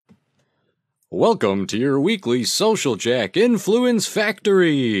Welcome to your weekly Social Jack Influence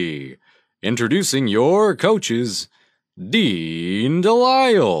Factory. Introducing your coaches, Dean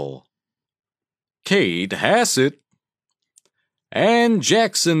Delisle, Kate Hassett, and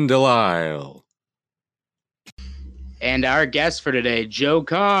Jackson Delisle. And our guest for today, Joe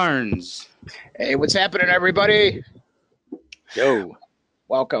Carnes. Hey, what's happening, everybody? Yo.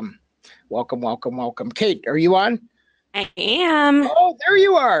 Welcome. Welcome. Kate, are you on? I am. Oh, there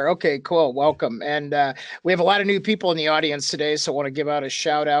you are. Okay, cool. Welcome. And we have a lot of new people in the audience today, so I want to give out a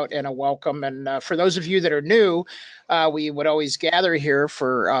shout out and a welcome. And for those of you that are new, we would always gather here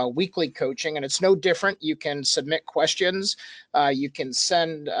for weekly coaching, and it's no different. You can submit questions. You can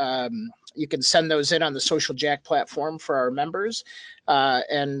send those in on the Social Jack platform for our members.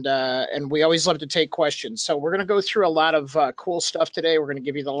 And we always love to take questions. So we're going to go through a lot of cool stuff today. We're going to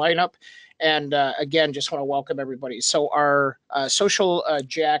give you the lineup. And again, just want to welcome everybody. So our Social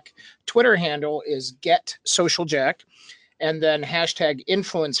Jack Twitter handle is @GetSocialJack, and then hashtag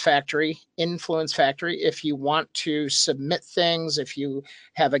Influence Factory. If you want to submit things, if you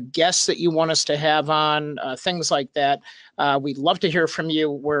have a guest that you want us to have on, things like that, we'd love to hear from you.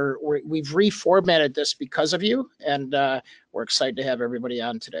 We've reformatted this because of you, and we're excited to have everybody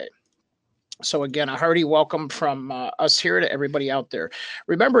on today. So again, a hearty welcome from us here to everybody out there.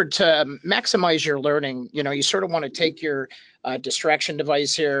 Remember to maximize your learning. You sort of want to take your distraction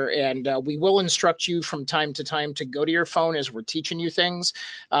device here, and we will instruct you from time to time to go to your phone as we're teaching you things.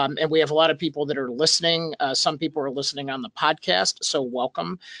 And we have a lot of people that are listening. Some people are listening on the podcast, so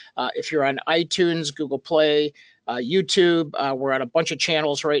welcome. If you're on iTunes, Google Play, YouTube, we're on a bunch of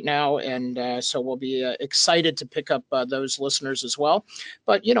channels right now, and so we'll be excited to pick up those listeners as well.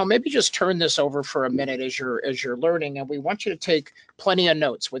 But maybe just turn this over for a minute as you're learning, and we want you to take plenty of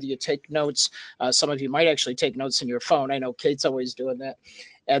notes. Whether you take notes, some of you might actually take notes in your phone. I know Kate's always doing that.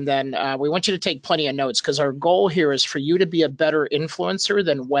 And then we want you to take plenty of notes, because our goal here is for you to be a better influencer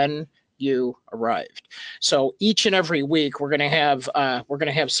than when you arrived. So each and every week we're going to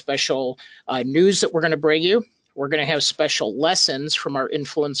have special news that we're going to bring you. We're going to have special lessons from our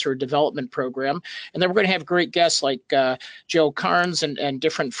influencer development program. And then we're going to have great guests like Joe Carnes and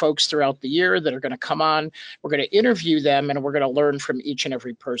different folks throughout the year that are going to come on. We're going to interview them, and we're going to learn from each and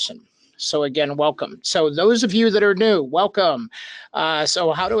every person. So again, welcome. So those of you that are new, welcome.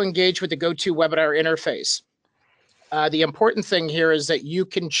 So how to engage with the GoToWebinar interface. The important thing here is that you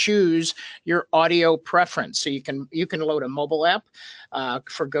can choose your audio preference. So you can load a mobile app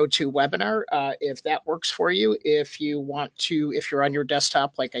for GoToWebinar if that works for you. If you're on your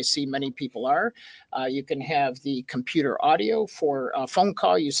desktop, like I see many people are, you can have the computer audio for a phone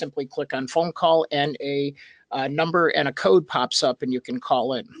call. You simply click on phone call, and a number and a code pops up, and you can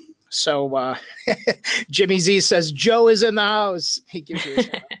call in. So Jimmy Z says, Joe is in the house. He gives you a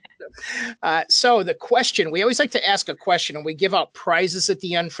shout out. So the question, we always like to ask a question, and we give out prizes at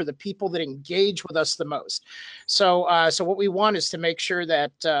the end for the people that engage with us the most. So what we want is to make sure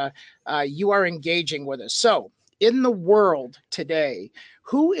that you are engaging with us. So in the world today,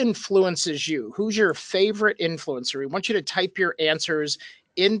 who influences you? Who's your favorite influencer? We want you to type your answers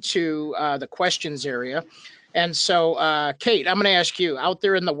into the questions area. And so, Kate, I'm going to ask you, out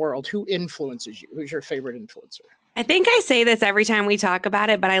there in the world, who influences you? Who's your favorite influencer? I think I say this every time we talk about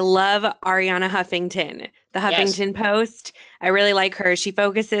it, but I love Ariana Huffington, the Huffington Post. I really like her. She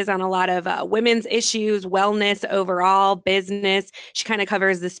focuses on a lot of women's issues, wellness overall, business. She kind of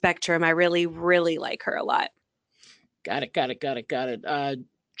covers the spectrum. I really, really like her a lot. Got it.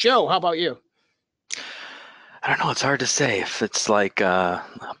 Joe, how about you? I don't know. It's hard to say. If it's like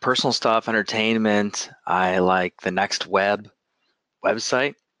personal stuff, entertainment, I like the Next Web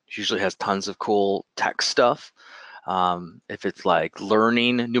website. It usually has tons of cool tech stuff. If it's like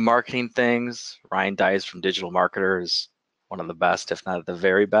learning new marketing things, Ryan Dice from Digital Marketer is one of the best, if not the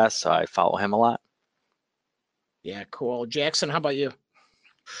very best. So I follow him a lot. Yeah, cool. Jackson, how about you?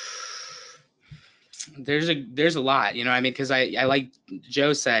 There's a lot, because I like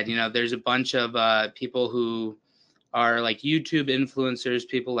Joe said, there's a bunch of people who are like YouTube influencers,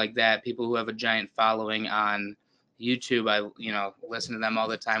 people like that, people who have a giant following on YouTube. I listen to them all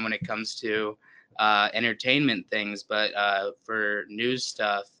the time when it comes to entertainment things, but for news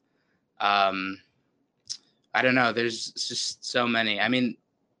stuff, I don't know. There's just so many. I mean,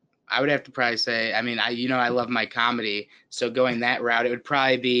 I would have to probably say, I love my comedy, so going that route, it would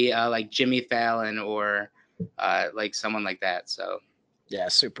probably be like Jimmy Fallon or like someone like that. So. Yeah,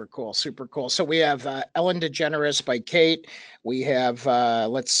 super cool. So we have Ellen DeGeneres by Kate. We have,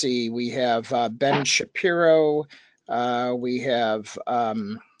 we have Ben Shapiro. We have,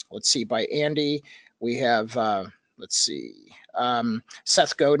 by Andy. We have,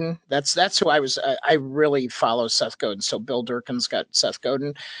 Seth Godin. That's who I really follow Seth Godin. So Bill Durkin's got Seth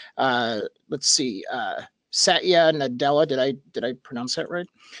Godin. Let's see. Satya Nadella. Did I pronounce that right?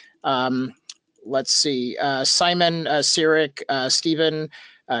 Let's see. Simon Sinek, Stephen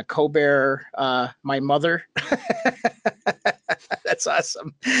Colbert, my mother. That's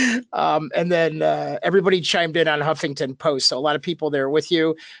awesome. And then everybody chimed in on Huffington Post. So a lot of people there with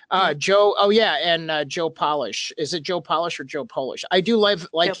you. Joe. Oh yeah, and Joe Polish. Is it Joe Polish or Joe Polish? I do like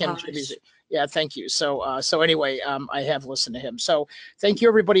him. Yeah, thank you. So anyway, I have listened to him. So thank you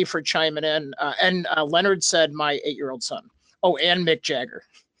everybody for chiming in. And Leonard said my 8-year-old son. Oh, and Mick Jagger.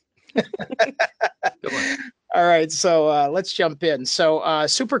 All right, so let's jump in. So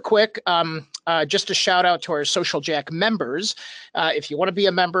super quick, just a shout out to our Social Jack members. If you want to be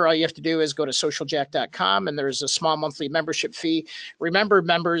a member, all you have to do is go to socialjack.com, and there's a small monthly membership fee. Remember,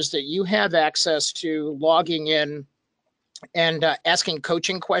 members, that you have access to logging in and asking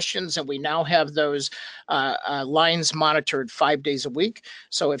coaching questions. And we now have those lines monitored 5 days a week.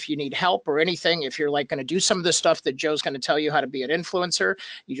 So if you need help or anything, if you're like going to do some of the stuff that Joe's going to tell you how to be an influencer,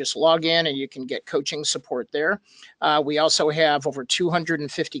 you just log in and you can get coaching support there. We also have over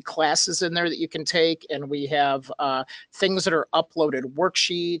 250 classes in there that you can take. And we have things that are uploaded,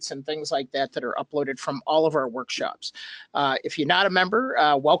 worksheets and things like that are uploaded from all of our workshops. If you're not a member,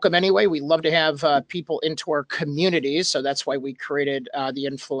 welcome anyway. We love to have people into our communities. So that's why we created the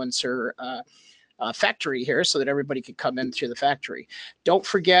influencer factory here, so that everybody could come in through the factory. Don't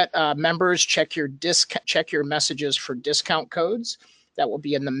forget, members, check your messages for discount codes. That will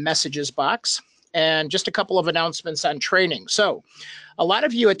be in the messages box. And just a couple of announcements on training. So a lot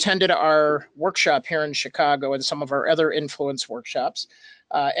of you attended our workshop here in Chicago and some of our other influence workshops.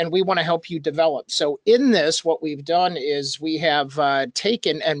 And we want to help you develop. So in this, what we've done is we have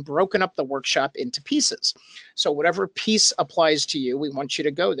taken and broken up the workshop into pieces. So whatever piece applies to you, we want you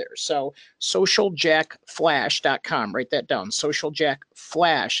to go there. So socialjackflash.com, write that down,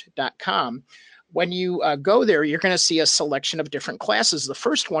 socialjackflash.com. When you go there, you're going to see a selection of different classes. The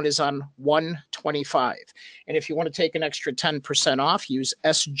first one is on 125. And if you want to take an extra 10% off, use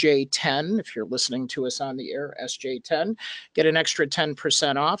SJ10. If you're listening to us on the air, SJ10, get an extra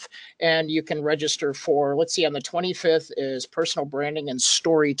 10% off. And you can register for, let's see, on the 25th is personal branding and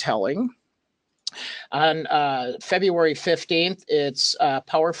storytelling. On February 15th, it's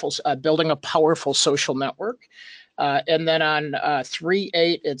building a powerful social network. And then on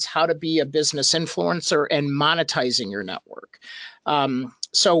 3/8, it's how to be a business influencer and monetizing your network.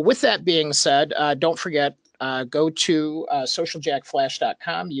 So with that being said, don't forget, go to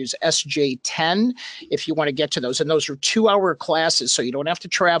socialjackflash.com, use SJ10 if you want to get to those. And those are 2-hour classes, so you don't have to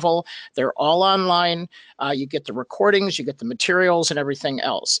travel. They're all online. You get the recordings, you get the materials and everything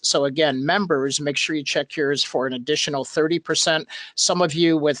else. So again, members, make sure you check yours for an additional 30%. Some of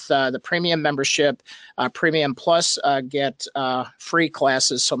you with the premium membership, Premium Plus, get free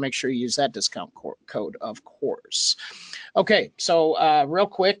classes. So make sure you use that discount code, of course. Okay, so real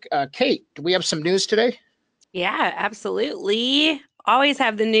quick, Kate, do we have some news today? Yeah, absolutely. Always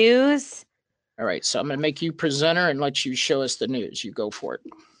have the news. All right, so I'm going to make you presenter and let you show us the news. You go for it.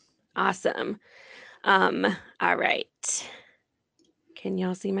 Awesome. All right. Can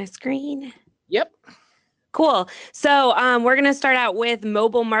y'all see my screen? Yep. Cool. So we're going to start out with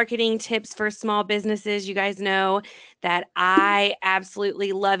mobile marketing tips for small businesses. You guys know that I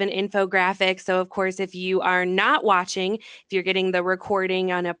absolutely love an infographic. So, of course, if you are not watching, if you're getting the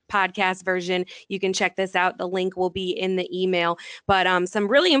recording on a podcast version, you can check this out. The link will be in the email. But some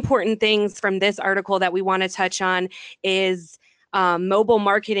really important things from this article that we want to touch on is mobile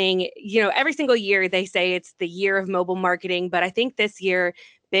marketing. You know, every single year they say it's the year of mobile marketing, but I think this year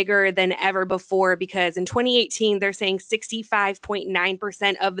bigger than ever before, because in 2018, they're saying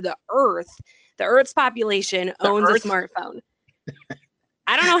 65.9% of the Earth's population owns a smartphone.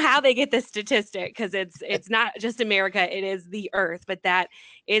 I don't know how they get this statistic, because it's not just America, it is the Earth, but that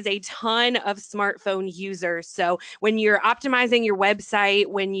is a ton of smartphone users. So when you're optimizing your website,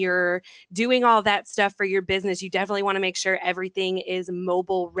 when you're doing all that stuff for your business, you definitely want to make sure everything is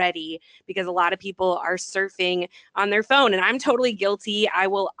mobile ready, because a lot of people are surfing on their phone, and I'm totally guilty. I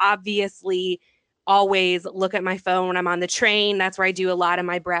will obviously always look at my phone when I'm on the train. That's where I do a lot of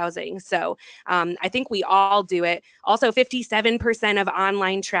my browsing. So I think we all do it. Also, 57% of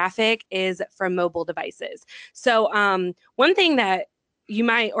online traffic is from mobile devices. So one thing that you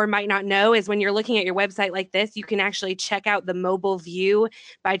might or might not know is when you're looking at your website like this, you can actually check out the mobile view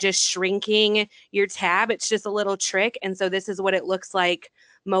by just shrinking your tab. It's just a little trick. And so this is what it looks like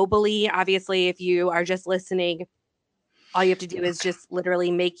mobily. Obviously, if you are just listening, All you have to do is just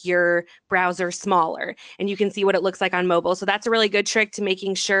literally make your browser smaller, and you can see what it looks like on mobile. So that's a really good trick to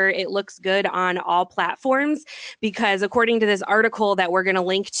making sure it looks good on all platforms, because according to this article that we're going to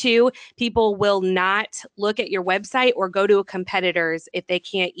link to, people will not look at your website or go to a competitor's if they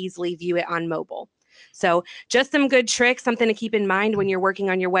can't easily view it on mobile. So just some good tricks, something to keep in mind when you're working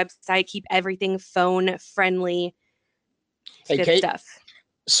on your website. Keep everything phone friendly. It's Hey, good Kate. stuff.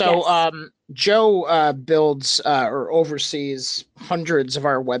 So Yes. Joe builds or oversees hundreds of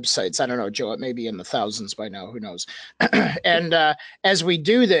our websites. I don't know, Joe, it may be in the thousands by now, who knows? And as we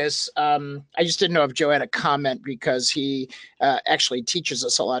do this, I just didn't know if Joe had a comment, because he actually teaches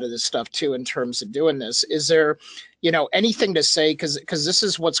us a lot of this stuff too in terms of doing this. Is there, anything to say? Because this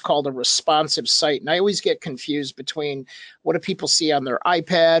is what's called a responsive site. And I always get confused between what do people see on their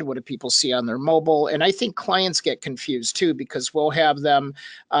iPad, what do people see on their mobile? And I think clients get confused too, because we'll have them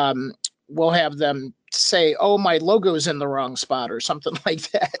say, oh, my logo's in the wrong spot or something like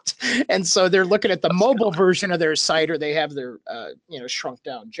that. And so they're looking at the mobile version of their site, or they have their, shrunk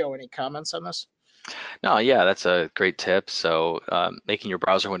down. Joe, any comments on this? No, yeah, that's a great tip. So making your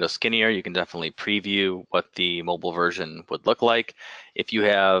browser window skinnier, you can definitely preview what the mobile version would look like. If you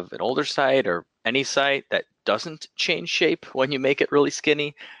have an older site or any site that doesn't change shape when you make it really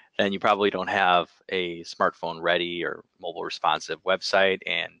skinny, then you probably don't have a smartphone ready or mobile responsive website,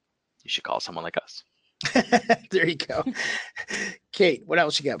 and you should call someone like us. There you go. Kate, what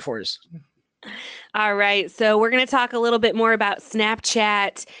else you got for us? All right, so we're going to talk a little bit more about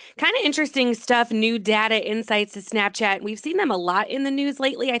Snapchat. Kind of interesting stuff, new data insights to Snapchat. We've seen them a lot in the news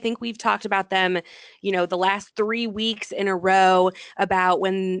lately. I think we've talked about them, the last 3 weeks in a row, about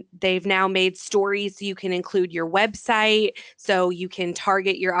when they've now made stories so you can include your website, so you can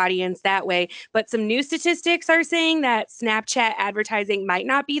target your audience that way. But some new statistics are saying that Snapchat advertising might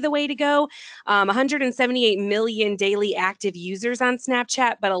not be the way to go. 178 million daily active users on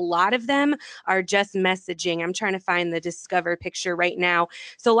Snapchat, but a lot of them are just messaging. I'm trying to find the Discover picture right now.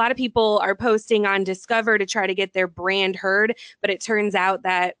 So a lot of people are posting on Discover to try to get their brand heard, but it turns out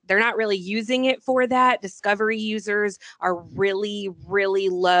that they're not really using it for that. Discovery users are really, really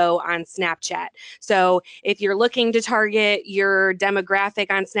low on Snapchat. So if you're looking to target your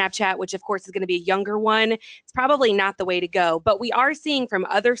demographic on Snapchat, which of course is going to be a younger one, it's probably not the way to go. But we are seeing from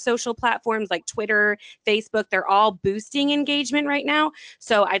other social platforms like Twitter, Facebook, they're all boosting engagement right now.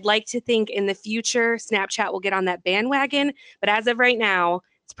 So I'd like to think in the future, Snapchat will get on that bandwagon. But as of right now,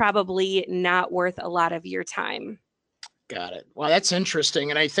 it's probably not worth a lot of your time. Got it. Well, that's interesting.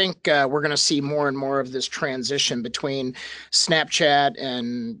 And I think we're going to see more and more of this transition between Snapchat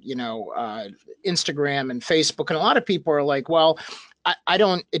and, Instagram and Facebook. And a lot of people are like, well,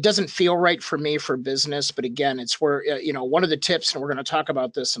 it doesn't feel right for me for business. But again, it's where, one of the tips, and we're going to talk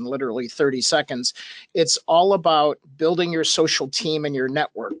about this in literally 30 seconds, it's all about building your social team and your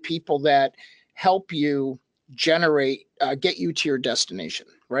network, people that help you get you to your destination,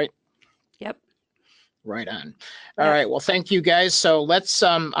 right? Yep. Right on. All right. Well, thank you guys. So let's,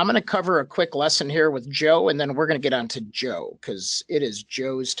 I'm going to cover a quick lesson here with Joe, and then we're going to get on to Joe, because it is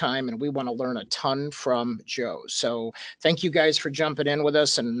Joe's time and we want to learn a ton from Joe. So thank you guys for jumping in with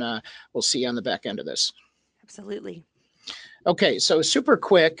us, and we'll see you on the back end of this. Absolutely. Okay, so super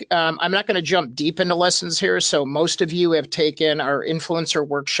quick. I'm not going to jump deep into lessons here. So most of you have taken our influencer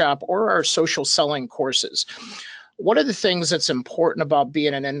workshop or our social selling courses. One of the things that's important about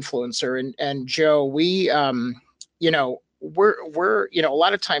being an influencer, and Joe, we, we're a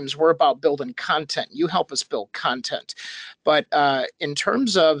lot of times we're about building content. You help us build content, but in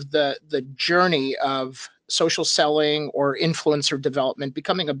terms of the journey of social selling or influencer development,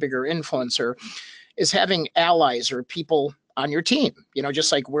 becoming a bigger influencer, is having allies or people on your team,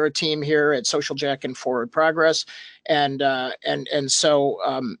 just like we're a team here at Social Jack and Forward Progress. And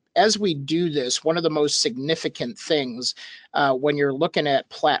so as we do this, one of the most significant things when you're looking at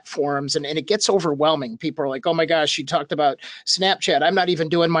platforms, and it gets overwhelming. People are like, oh my gosh, you talked about Snapchat. I'm not even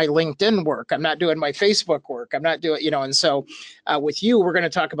doing my LinkedIn work. I'm not doing my Facebook work. I'm not doing, and so with you, we're going to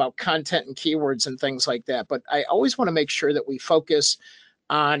talk about content and keywords and things like that. But I always want to make sure that we focus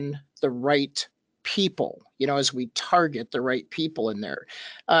on the right people, as we target the right people in there.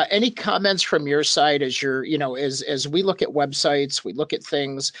 Any comments from your side as you're, as we look at websites, we look at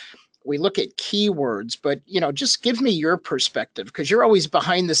things, we look at keywords, but, just give me your perspective, because you're always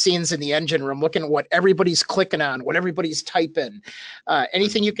behind the scenes in the engine room looking at what everybody's clicking on, what everybody's typing.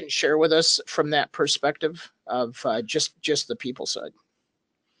 Anything you can share with us from that perspective of just the people side?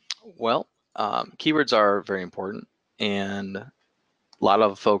 Well, keywords are very important, and a lot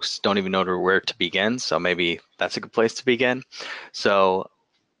of folks don't even know where to begin, so maybe that's a good place to begin. So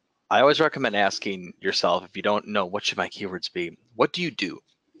I always recommend asking yourself, if you don't know what should my keywords be, what do you do?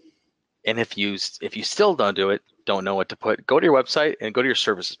 And if you still don't do it, don't know what to put, go to your website and go to your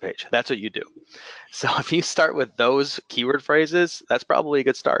services page. That's what you do. So if you start with those keyword phrases, that's probably a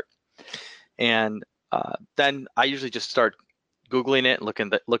good start. And then I usually just start Googling it,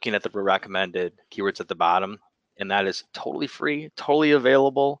 looking at the recommended keywords at the bottom, and that is totally free, totally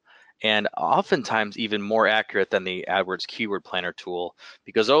available, and oftentimes even more accurate than the AdWords Keyword Planner tool,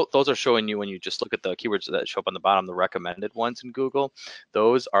 because those are showing you, when you just look at the keywords that show up on the bottom, the recommended ones in Google,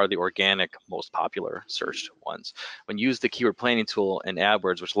 those are the organic, most popular searched ones. When you use the keyword planning tool in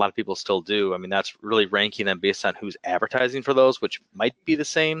AdWords, which a lot of people still do, I mean, that's really ranking them based on who's advertising for those, which might be the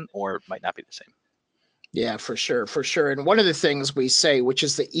same or might not be the same. Yeah, for sure, for sure. And one of the things we say, which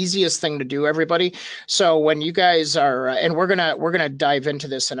is the easiest thing to do, everybody. So when you guys are, and we're gonna dive into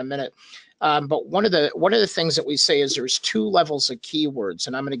this in a minute. But one of the things that we say is there's two levels of keywords,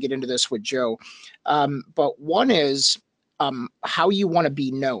 and I'm going to get into this with Joe. But one is how you want to be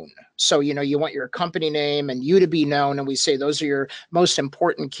known. So, you want your company name and you to be known, and we say those are your most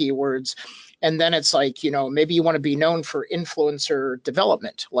important keywords. And then it's like, maybe you want to be known for influencer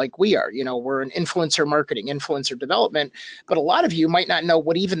development, like we are. We're an influencer marketing, influencer development, but a lot of you might not know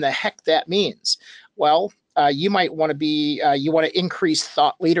what even the heck that means. Well, you might want to be, you want to increase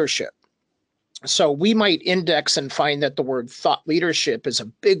thought leadership. So we might index and find that the word thought leadership is a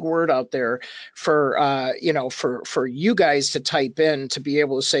big word out there for, for you guys to type in, to be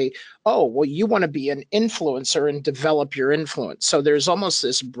able to say, oh, well, you want to be an influencer and develop your influence. So there's almost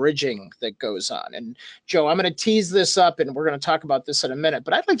this bridging that goes on. And Joe, I'm going to tease this up and we're going to talk about this in a minute,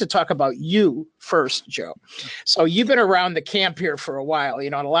 but I'd like to talk about you first, Joe. So you've been around the camp here for a while,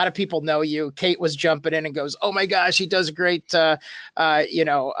 and a lot of people know you. Kate was jumping in and goes, oh my gosh, he does great, great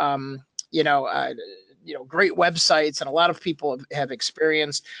websites, and a lot of people have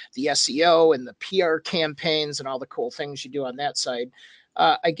experienced the SEO and the PR campaigns and all the cool things you do on that side.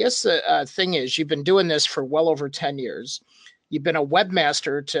 I guess the thing is, you've been doing this for well over 10 years. You've been a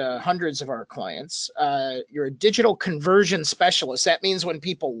webmaster to hundreds of our clients. You're a digital conversion specialist. That means when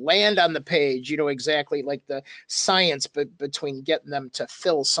people land on the page, you know exactly like the science between getting them to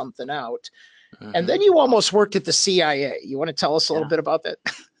fill something out. Mm-hmm. And then you almost worked at the CIA. You want to tell us a little bit about that?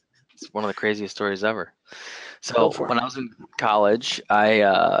 It's one of the craziest stories ever. So when I was in college,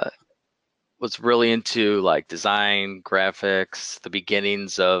 I was really into like design, graphics, the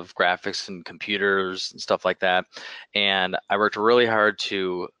beginnings of graphics and computers and stuff like that. And I worked really hard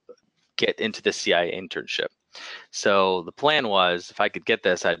to get into the CIA internship. So the plan was, if I could get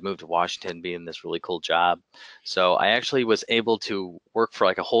this, I'd move to Washington, be in this really cool job. So I actually was able to work for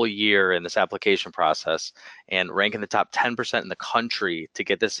like a whole year in this application process and rank in the top 10% in the country to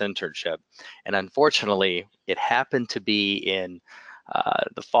get this internship. And unfortunately, it happened to be in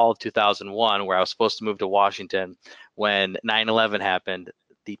the fall of 2001, where I was supposed to move to Washington, when 9/11 happened.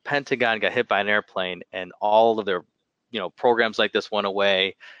 The Pentagon got hit by an airplane, and all of their programs like this went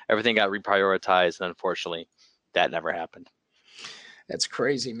away. Everything got reprioritized, and unfortunately, that never happened. That's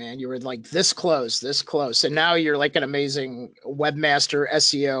crazy, man. You were like this close, and now you're like an amazing webmaster,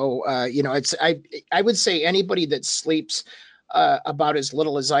 SEO. I would say anybody that sleeps about as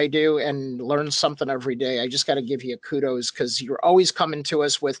little as I do and learns something every day, I just got to give you kudos, because you're always coming to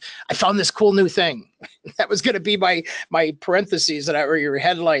us with, I found this cool new thing. That was going to be my parentheses or your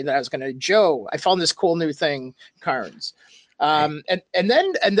headline that I was going to, Joe, I found this cool new thing, Carnes. And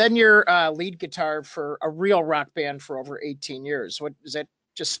then you're lead guitar for a real rock band for over 18 years. What is that?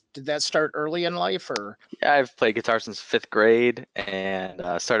 Did that start early in life, or? Yeah, I've played guitar since 5th grade, and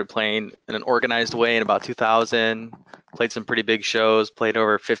started playing in an organized way in about 2000. Played some pretty big shows, played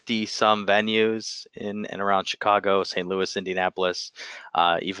over 50 some venues in and around Chicago, St. Louis, Indianapolis,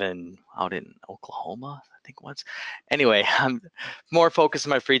 even out in Oklahoma, I think once. Anyway, I'm more focused in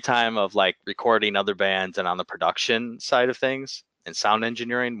my free time of like recording other bands and on the production side of things and sound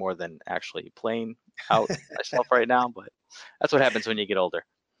engineering more than actually playing out myself right now. But that's what happens when you get older.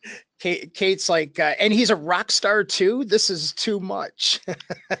 Kate's like, and he's a rock star too. This is too much.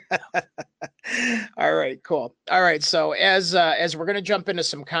 All right, cool. All right, so as we're going to jump into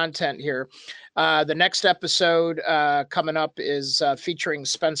some content here, the next episode coming up is featuring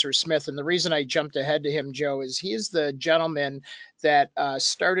Spencer Smith, and the reason I jumped ahead to him, Joe, is he is the gentleman that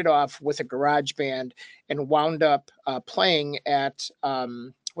started off with a garage band and wound up playing at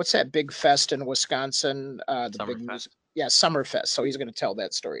what's that big fest in Wisconsin? The big music. Yeah, Summerfest. So he's going to tell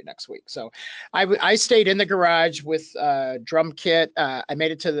that story next week. So I stayed in the garage with drum kit. I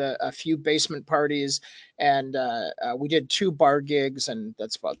made it to a few basement parties, and we did 2 bar gigs, and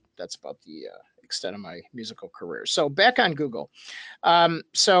that's about the extent of my musical career. So back on Google.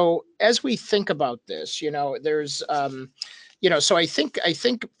 So as we think about this, there's, so I think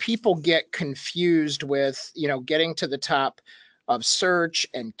people get confused with, getting to the top of search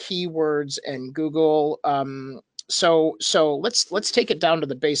and keywords and Google. So let's take it down to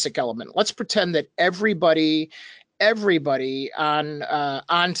the basic element. Let's pretend that everybody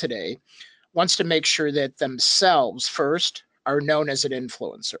on today wants to make sure that themselves first are known as an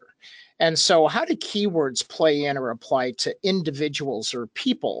influencer. And so how do keywords play in or apply to individuals or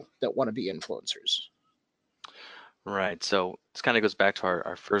people that want to be influencers? Right. So this kind of goes back to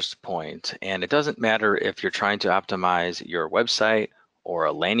our first point. And it doesn't matter if you're trying to optimize your website or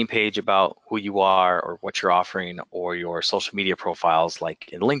a landing page about who you are or what you're offering, or your social media profiles like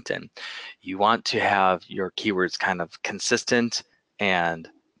in LinkedIn. You want to have your keywords kind of consistent and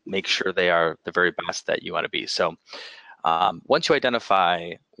make sure they are the very best that you want to be. So once you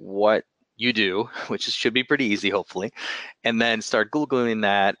identify what you do, which should be pretty easy, hopefully, and then start Googling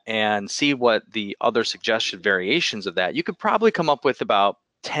that and see what the other suggested variations of that, you could probably come up with about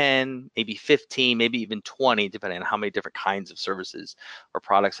 10, maybe 15, maybe even 20, depending on how many different kinds of services or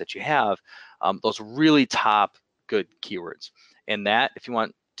products that you have, those really top good keywords. And that, if you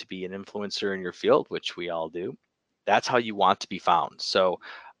want to be an influencer in your field, which we all do, that's how you want to be found. So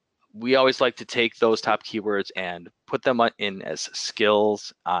we always like to take those top keywords and put them in as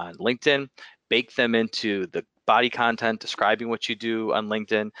skills on LinkedIn, bake them into the body content describing what you do on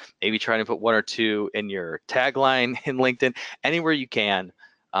LinkedIn, maybe try to put one or two in your tagline in LinkedIn, anywhere you can,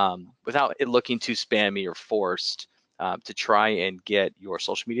 without it looking too spammy or forced, to try and get your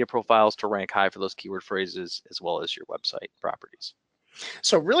social media profiles to rank high for those keyword phrases, as well as your website properties.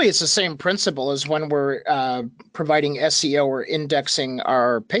 So really, it's the same principle as when we're providing SEO or indexing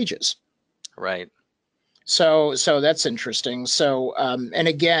our pages. Right. So that's interesting. So, and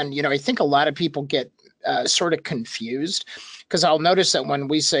again, I think a lot of people get sort of confused, because I'll notice that when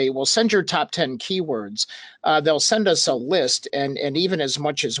we say, well, send your top 10 keywords, they'll send us a list. And even as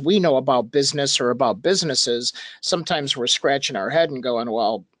much as we know about business or about businesses, sometimes we're scratching our head and going,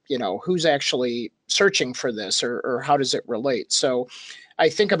 well, who's actually searching for this, or how does it relate? So I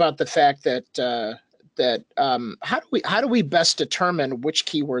think about the fact that how do we best determine which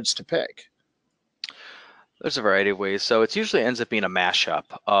keywords to pick? There's a variety of ways. So it usually ends up being a mashup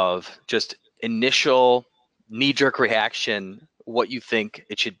of just initial knee-jerk reaction, what you think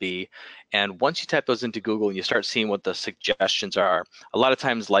it should be. And once you type those into Google and you start seeing what the suggestions are, a lot of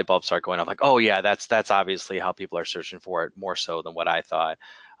times light bulbs start going off like, oh yeah, that's obviously how people are searching for it, more so than what I thought.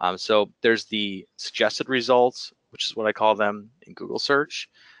 So there's the suggested results, which is what I call them in Google search,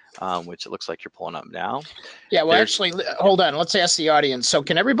 which it looks like you're pulling up now. Yeah, well, actually, hold on. Let's ask the audience. So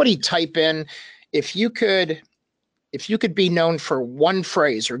can everybody type in, if you could be known for one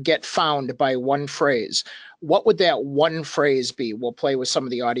phrase or get found by one phrase, what would that one phrase be? We'll play with some of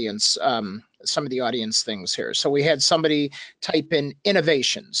the audience things here. So we had somebody type in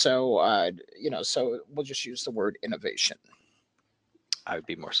innovation. So, so we'll just use the word innovation. I would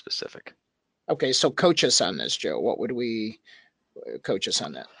be more specific. Okay, so coach us on this, Joe. What would we coach us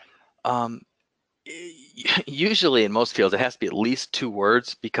on that? Usually in most fields, it has to be at least 2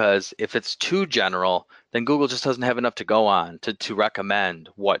 words, because if it's too general, then Google just doesn't have enough to go on to recommend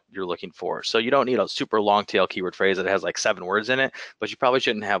what you're looking for. So you don't need a super long tail keyword phrase that has like 7 words in it, but you probably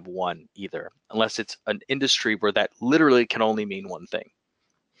shouldn't have one either, unless it's an industry where that literally can only mean one thing.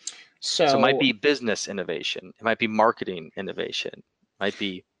 So it might be business innovation. It might be marketing innovation. It might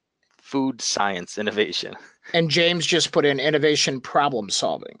be food science innovation. And James just put in innovation problem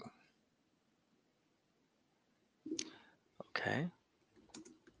solving. Okay.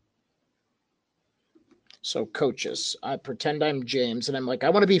 So coaches, I pretend I'm James and I'm like, I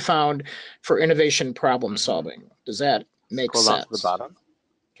want to be found for innovation problem solving. Does that make sense? Scroll down to the bottom.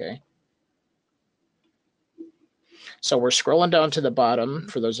 Okay. So we're scrolling down to the bottom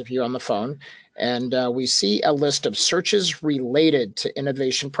for those of you on the phone, and we see a list of searches related to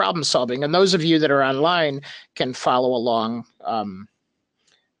innovation problem solving. And those of you that are online can follow along.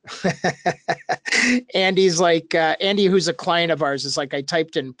 Andy's like, Andy, who's a client of ours, is like, I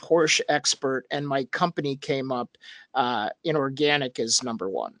typed in Porsche expert and my company came up. Inorganic is number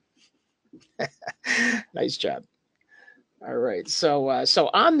 1. Nice job. All right. So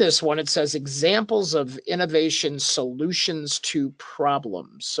on this one, it says examples of innovation solutions to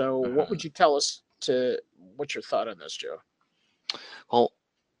problems. So what would you tell us what's your thought on this, Joe? Well,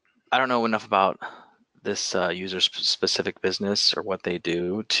 I don't know enough about this user's specific business or what they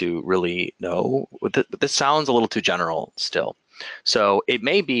do to really know. This sounds a little too general still. So it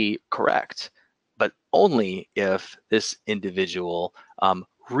may be correct, but only if this individual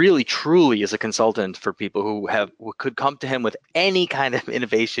really truly is a consultant for people who could come to him with any kind of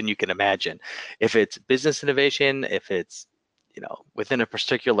innovation you can imagine. If it's business innovation, if it's, you know, within a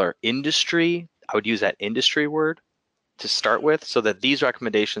particular industry, I would use that industry word to start with so that these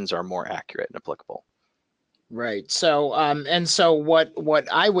recommendations are more accurate and applicable. Right. So, and so what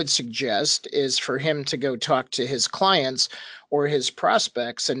I would suggest is for him to go talk to his clients or his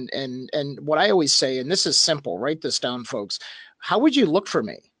prospects, and what I always say, and this is simple, write this down, folks. How would you look for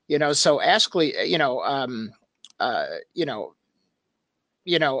me? You know, so ask, you know, ask,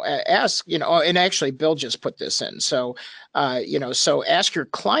 you know, and actually Bill just put this in. So, you know, so ask your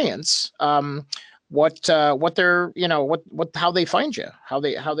clients, what they're, you know, how they find you, how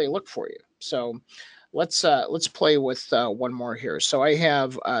they look for you. So, let's play with one more here. So I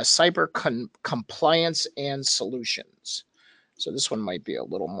have cyber compliance and solutions. So this one might be a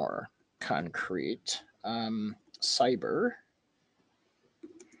little more concrete. Cyber.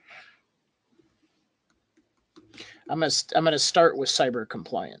 I'm gonna start with cyber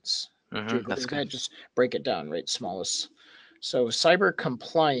compliance. That's good. Just break it down, right? Smallest. So cyber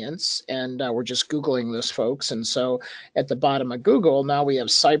compliance, and we're just Googling this, folks. And so at the bottom of Google, now we have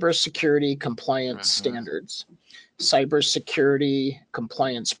cybersecurity compliance standards, cybersecurity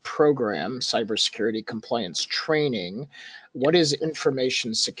compliance program, cybersecurity compliance training. What is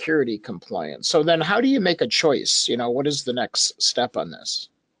information security compliance? So then how do you make a choice? You know, what is the next step on this?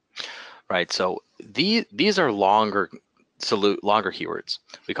 Right. So these are longer keywords.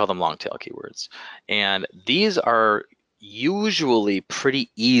 We call them long tail keywords. And these are usually pretty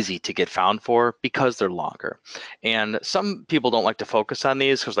easy to get found for because they're longer. And some people don't like to focus on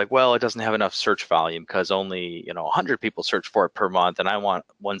these because, like, well, it doesn't have enough search volume because only, you know, 100 people search for it per month, and I want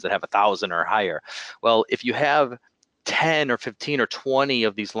ones that have 1,000 or higher. Well, if you have 10 or 15 or 20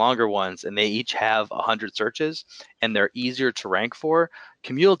 of these longer ones and they each have 100 searches and they're easier to rank for,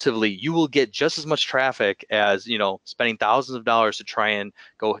 cumulatively you will get just as much traffic as, you know, spending thousands of dollars to try and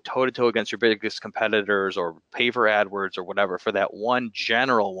go toe to toe against your biggest competitors or pay for AdWords or whatever for that one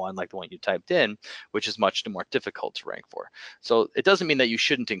general one like the one you typed in, which is much more difficult to rank for. So it doesn't mean that you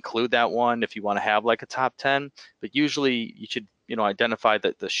shouldn't include that one if you want to have like a top 10, but usually you should, you know, identify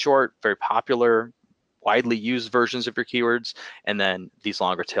the short, very popular, widely used versions of your keywords, and then these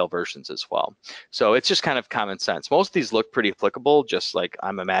longer tail versions as well. So it's just kind of common sense. Most of these look pretty applicable, just like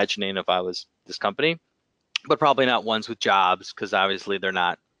I'm imagining if I was this company, but probably not ones with jobs, because obviously they're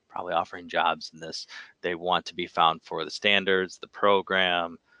not probably offering jobs in this. They want to be found for the standards, the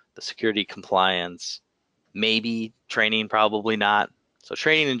program, the security compliance, maybe training, probably not. So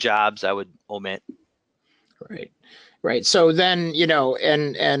training and jobs, I would omit. Right. Right. So then, you know,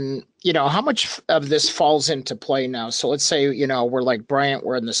 and you know, how much of this falls into play now? So let's say, you know, we're like Bryant,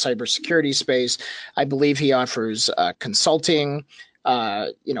 we're in the cybersecurity space. I believe he offers consulting,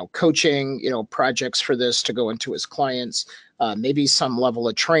 you know, coaching, you know, projects for this to go into his clients, maybe some level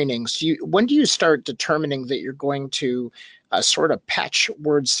of training. So when do you start determining that you're going to sort of patch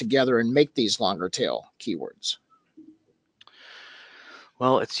words together and make these longer tail keywords?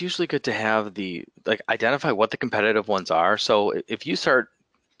 Well, it's usually good to have identify what the competitive ones are. So if you start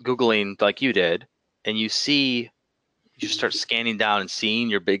Googling like you did, and you start scanning down and seeing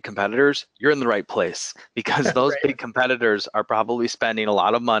your big competitors, you're in the right place, because those Right. big competitors are probably spending a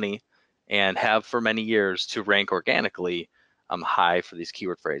lot of money and have for many years to rank organically high for these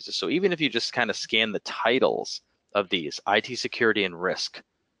keyword phrases. So even if you just kind of scan the titles of these, IT security and risk,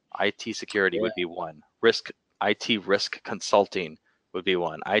 IT security would be one, IT risk consulting would be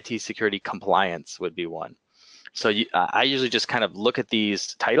one, IT security compliance would be one. So I usually just kind of look at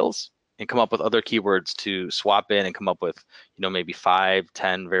these titles and come up with other keywords to swap in and come up with, you know, maybe 5,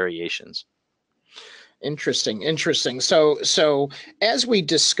 10 variations. Interesting. So as we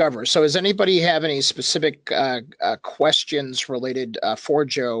discover, so does anybody have any specific questions related for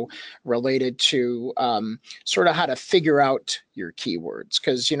Joe related to sort of how to figure out your keywords?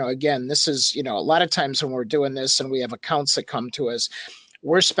 Because, you know, again, this is, you know, a lot of times when we're doing this and we have accounts that come to us,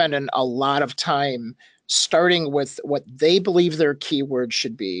 we're spending a lot of time starting with what they believe their keyword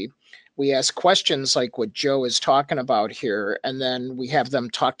should be. We ask questions like what Joe is talking about here, and then we have them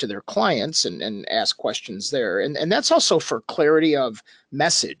talk to their clients and ask questions there. And that's also for clarity of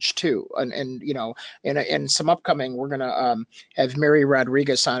message too. And you know, in some upcoming, we're going to have Mary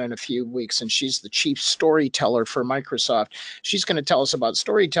Rodriguez on in a few weeks, and she's the chief storyteller for Microsoft. She's going to tell us about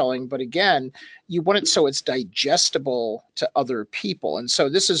storytelling, but again, you want it so it's digestible to other people. And so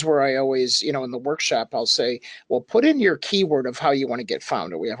this is where I always, you know, in the workshop, I'll say, well, put in your keyword of how you want to get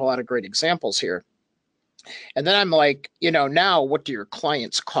found. And we have a lot of great examples here. And then I'm like, now what do your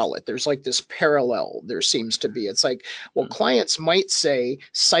clients call it? There's like this parallel there seems to be. It's like, well, clients might say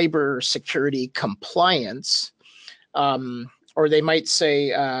cybersecurity compliance, or they might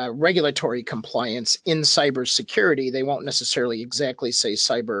say regulatory compliance in cybersecurity. They won't necessarily exactly say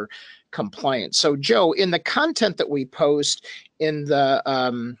cyber compliance. So, Joe, in the content that we post, in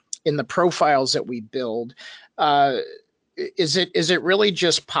the profiles that we build, is it really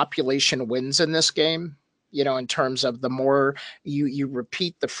just population wins in this game? In terms of the more you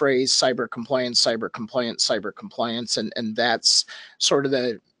repeat the phrase cyber compliance, cyber compliance, cyber compliance, and that's sort of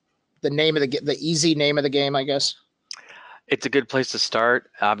the name of the easy name of the game, I guess. It's a good place to start.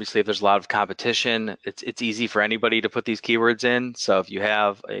 Obviously, if there's a lot of competition, it's easy for anybody to put these keywords in. So if you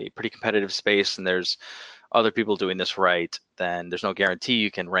have a pretty competitive space and there's other people doing this right, then there's no guarantee you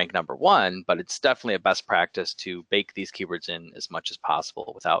can rank number one, but it's definitely a best practice to bake these keywords in as much as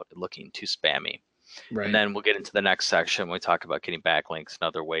possible without looking too spammy. Right. And then we'll get into the next section when we talk about getting backlinks and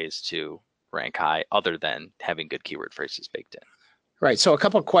other ways to rank high other than having good keyword phrases baked in. Right. So a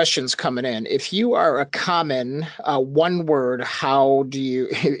couple of questions coming in. If you are a common one word,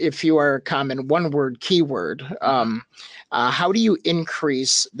 if you are a common one word keyword, how do you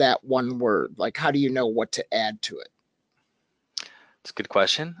increase that one word? Like, how do you know what to add to it? It's a good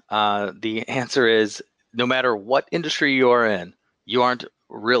question. The answer is no matter what industry you are in, you aren't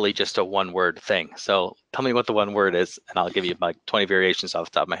really just a one word thing. So tell me what the one word is, and I'll give you like 20 variations off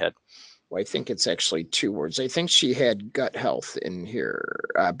the top of my head. Well, I think it's actually two words. I think she had gut health in here,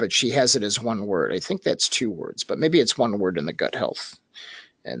 but she has it as one word. I think that's two words, but maybe it's one word in the gut health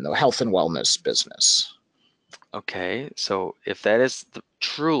and the health and wellness business. Okay, so if that is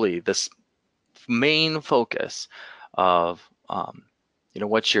truly this main focus of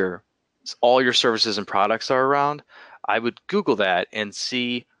what all your services and products are around, I would Google that and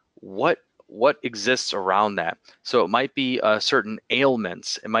see what exists around that. So it might be certain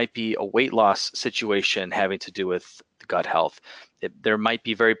ailments. It might be a weight loss situation having to do with gut health. There might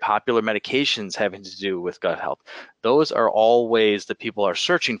be very popular medications having to do with gut health. Those are all ways that people are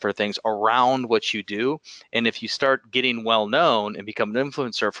searching for things around what you do. And if you start getting well known and become an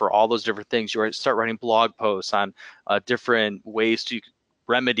influencer for all those different things, you start writing blog posts on different ways to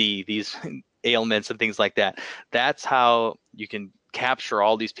remedy these ailments and things like that. That's how you can capture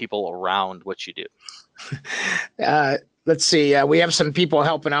all these people around what you do. Let's see. We have some people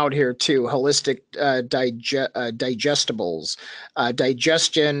helping out here too. Holistic digestibles,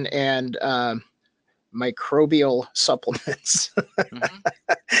 digestion, and microbial supplements.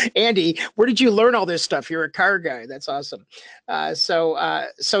 Andy, where did you learn all this stuff? You're a car guy. That's awesome.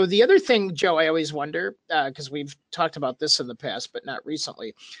 So the other thing, Joe, I always wonder, because we've talked about this in the past, but not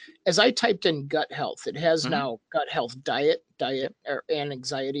recently, as I typed in gut health, it has now gut health diet, and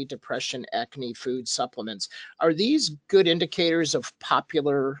anxiety, depression, acne, food, supplements. Are these good indicators of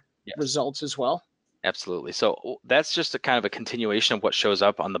popular results as well? Absolutely. So that's just a kind of a continuation of what shows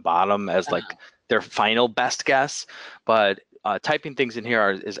up on the bottom as like their final best guess. But typing things in here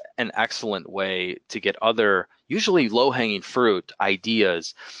is an excellent way to get other, usually low-hanging fruit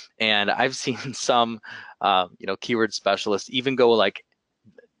ideas. And I've seen some, keyword specialists even go like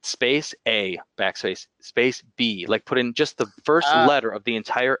space A, backspace, space B, like put in just the first letter of the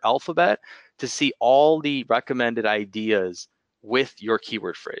entire alphabet to see all the recommended ideas with your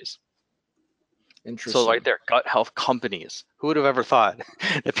keyword phrase. Interesting. So right there, gut health companies. Who would have ever thought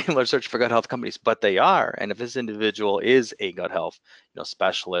that people are searching for gut health companies? But they are. And if this individual is a gut health,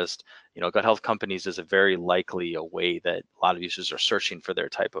 specialist, gut health companies is a very likely a way that a lot of users are searching for their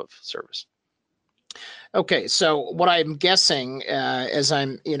type of service. Okay, so what I'm guessing as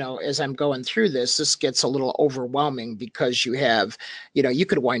I'm going through this gets a little overwhelming because you have, you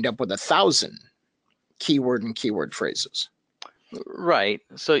could wind up with 1,000 keyword and keyword phrases. Right.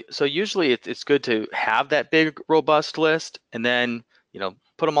 So usually it's good to have that big robust list and then,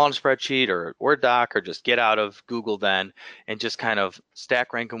 put them on a spreadsheet or Word doc or just get out of Google then and just kind of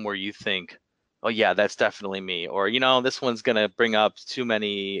stack rank them where you think, oh yeah, that's definitely me. Or, this one's going to bring up too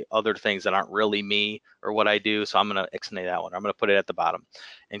many other things that aren't really me or what I do. So I'm going to ixnay that one. I'm going to put it at the bottom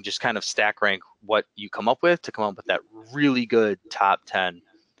and just kind of stack rank what you come up with to come up with that really good top 10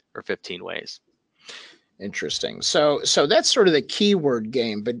 or 15 ways. Interesting. So that's sort of the keyword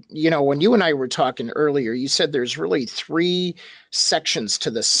game. But, when you and I were talking earlier, you said there's really 3 sections to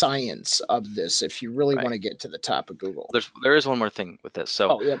the science of this if you really want to get to the top of Google. There is one more thing with this.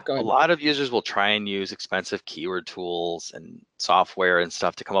 So go ahead. A lot of users will try and use expensive keyword tools and software and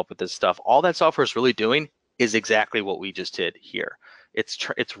stuff to come up with this stuff. All that software is really doing is exactly what we just did here.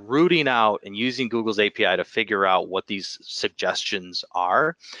 It's rooting out and using Google's API to figure out what these suggestions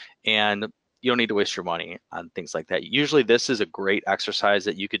are. And you don't need to waste your money on things like that. Usually this is a great exercise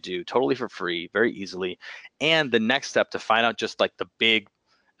that you could do totally for free, very easily. And the next step to find out just like the big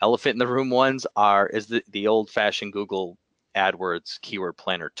elephant in the room ones is the old-fashioned Google AdWords keyword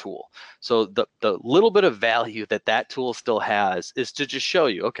planner tool. So the little bit of value that tool still has is to just show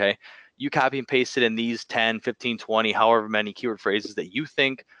you, okay, you copy and paste it in these 10, 15, 20, however many keyword phrases that you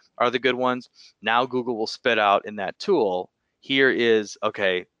think are the good ones. Now Google will spit out in that tool, here is,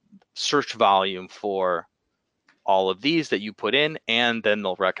 okay, search volume for all of these that you put in, and then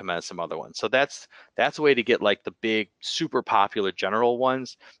they'll recommend some other ones. So that's a way to get like the big, super popular general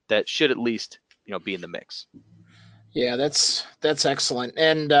ones that should at least, you know, be in the mix. Yeah, that's excellent.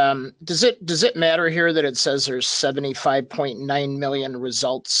 And does it matter here that it says there's 75.9 million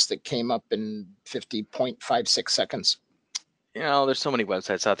results that came up in 50.56 seconds? You know, there's so many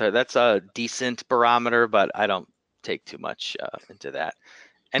websites out there. That's a decent barometer, but I don't take too much into that.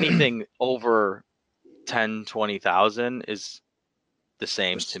 Anything over 10, 20,000 is the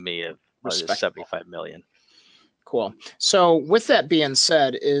same to me as 75 million. Cool. So with that being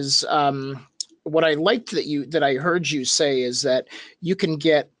said, is what I liked that I heard you say is that you can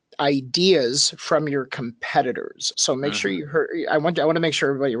get ideas from your competitors. So make sure you heard. I want to make sure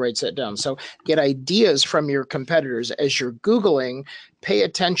everybody writes that down. So get ideas from your competitors as you're Googling. Pay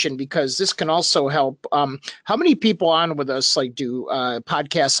attention, because this can also help. How many people on with us like do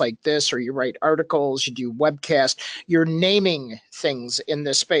podcasts like this, or you write articles, you do webcasts, you're naming things in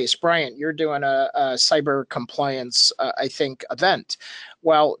this space. Bryant, you're doing a cyber compliance, I think, event.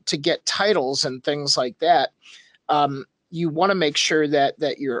 Well, to get titles and things like that, you want to make sure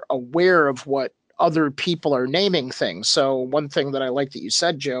that you're aware of what other people are naming things. So one thing that I like that you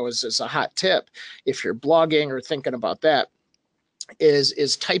said, Joe, is a hot tip. If you're blogging or thinking about that,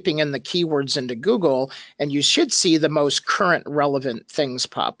 is typing in the keywords into Google, and you should see the most current relevant things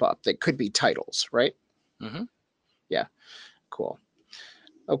pop up that could be titles, right? Yeah, cool.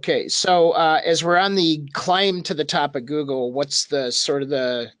 Okay, so as we're on the climb to the top of Google, what's the sort of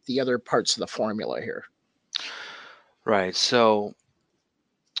the other parts of the formula here? Right, so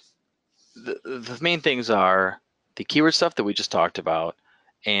the main things are the keyword stuff that we just talked about,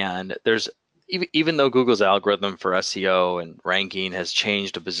 and there's even though Google's algorithm for SEO and ranking has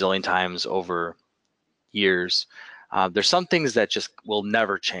changed a bazillion times over years, there's some things that just will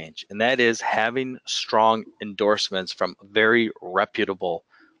never change, and that is having strong endorsements from very reputable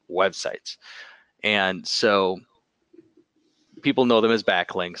websites. And so people know them as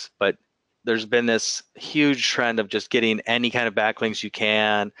backlinks, but there's been this huge trend of just getting any kind of backlinks you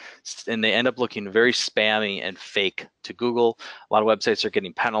can, and they end up looking very spammy and fake to Google. A lot of websites are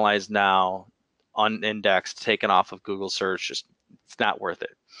getting penalized now, unindexed, taken off of Google search. Just, it's not worth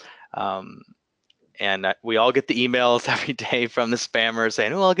it. And we all get the emails every day from the spammers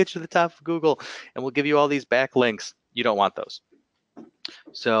saying, oh, I'll get you to the top of Google and we'll give you all these backlinks. You don't want those.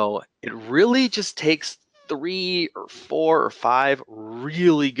 So it really just takes 3 or 4 or 5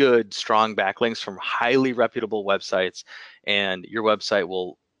 really good, strong backlinks from highly reputable websites, and your website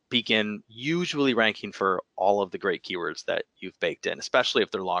will begin usually ranking for all of the great keywords that you've baked in, especially if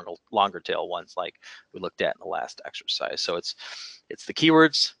they're longer tail ones like we looked at in the last exercise. So it's the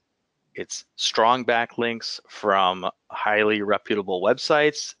keywords, it's strong backlinks from highly reputable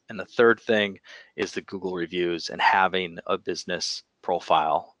websites, and the third thing is the Google reviews and having a business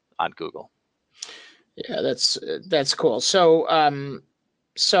profile on Google. Yeah, that's cool. So,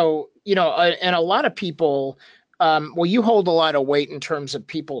 you know, and a lot of people, well, you hold a lot of weight in terms of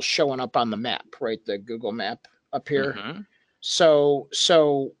people showing up on the map, right? The Google map up here. So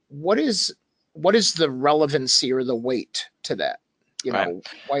what is the relevancy or the weight to that? You know,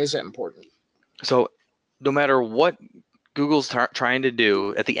 why is that important? So no matter what Google's trying to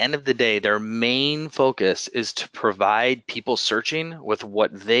do, at the end of the day, their main focus is to provide people searching with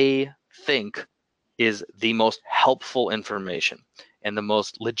what they think is the most helpful information and the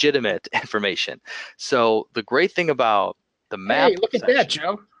most legitimate information. So the great thing about the map. Hey, look at that,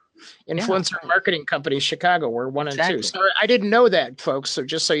 Joe. Influencer marketing company, Chicago. We're 1 and 2. Sorry, I didn't know that, folks. So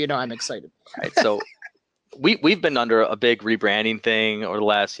just so you know, I'm excited. Right. So we've been under a big rebranding thing over the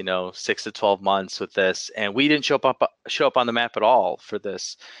last 6 to 12 months with this, and we didn't show up on the map at all for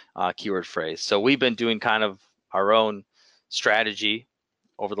this keyword phrase. So we've been doing kind of our own strategy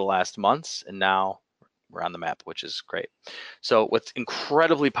over the last months, and now we're on the map, which is great. So what's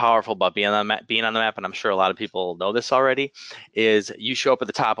incredibly powerful about being on the map, and I'm sure a lot of people know this already, is you show up at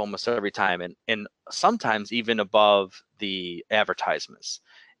the top almost every time, and sometimes even above the advertisements.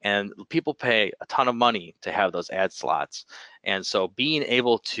 And people pay a ton of money to have those ad slots. And so being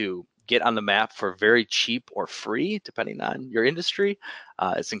able to get on the map for very cheap or free, depending on your industry,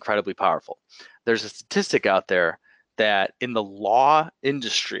 it's incredibly powerful. There's a statistic out there that in the law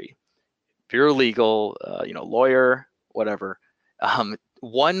industry, if you're a legal, lawyer, whatever,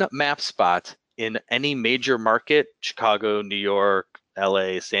 one map spot in any major market, Chicago, New York,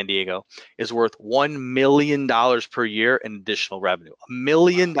 LA, San Diego, is worth $1 million per year in additional revenue. $1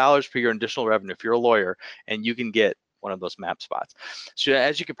 million per year in additional revenue if you're a lawyer and you can get one of those map spots. So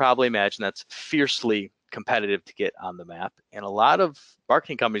as you can probably imagine, that's fiercely competitive to get on the map. And a lot of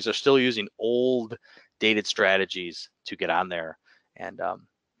marketing companies are still using old, dated strategies to get on there. And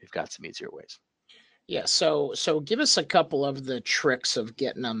we've got some easier ways. Yeah, so give us a couple of the tricks of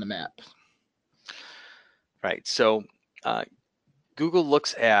getting on the map. Right, so Google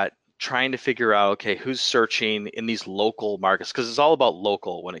looks at trying to figure out, okay, who's searching in these local markets, because it's all about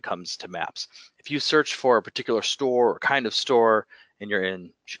local when it comes to maps. If you search for a particular store or kind of store and you're in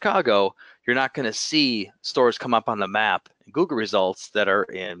Chicago, you're not going to see stores come up on the map in Google results that are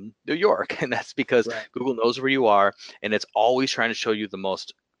in New York. And that's because Google knows where you are, and it's always trying to show you the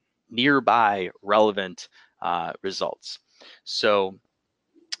most nearby relevant results. So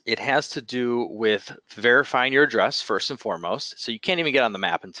it has to do with verifying your address first and foremost. So you can't even get on the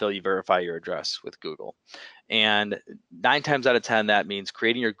map until you verify your address with Google. And 9 times out of 10, that means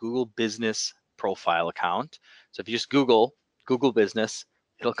creating your Google Business profile account. So if you just Google Business,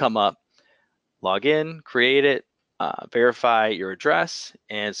 it'll come up, log in, create it, verify your address.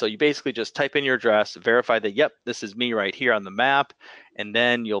 And so you basically just type in your address, verify that, yep, this is me right here on the map. And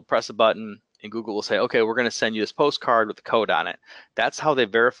then you'll press a button and Google will say, okay, we're going to send you this postcard with a code on it. That's how they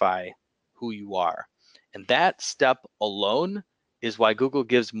verify who you are. And that step alone is why Google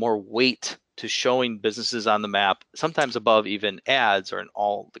gives more weight to showing businesses on the map, sometimes above even ads or in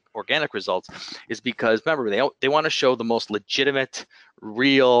all the organic results, is because remember, they want to show the most legitimate,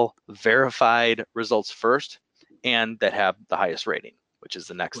 real, verified results first, and that have the highest rating, which is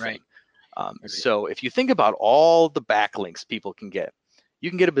the next thing. So if you think about all the backlinks people can get, you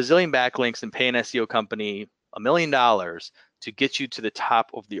can get a bazillion backlinks and pay an SEO company $1 million to get you to the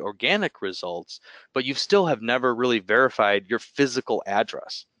top of the organic results, but you still have never really verified your physical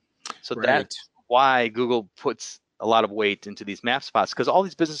address. So that's why Google puts a lot of weight into these map spots, because all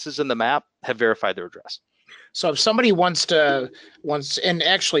these businesses in the map have verified their address. So if somebody wants, and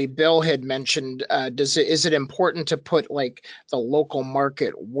actually Bill had mentioned, is it important to put like the local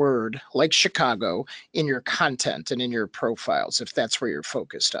market word, like Chicago, in your content and in your profiles, if that's where you're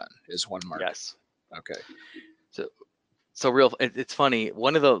focused on, is one market? Yes. Okay. So it's funny.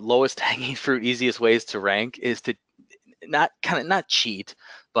 One of the lowest hanging fruit, easiest ways to rank is to not cheat,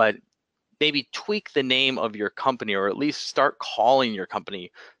 but maybe tweak the name of your company, or at least start calling your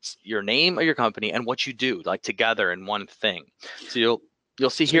company your name of your company and what you do, like together in one thing. So you'll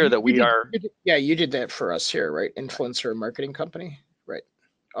see here that we are. Yeah, you did that for us here, right? Influencer marketing company, right?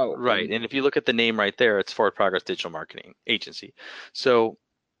 Oh, right. And if you look at the name right there, it's Forward Progress Digital Marketing Agency. So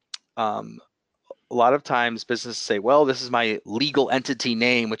a lot of times businesses say, well, this is my legal entity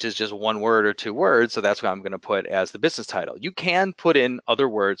name, which is just one word or 2 words. So that's what I'm going to put as the business title. You can put in other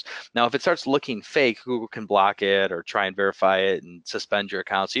words. Now, if it starts looking fake, Google can block it or try and verify it and suspend your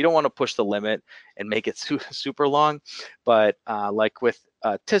account. So you don't want to push the limit and make it super long. But like with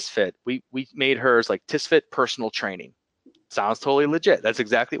Tisfit, we made hers like Tisfit Personal Training. Sounds totally legit. That's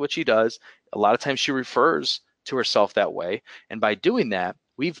exactly what she does. A lot of times she refers to herself that way. And by doing that,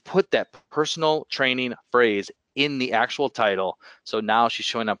 we've put that personal training phrase in the actual title. So now she's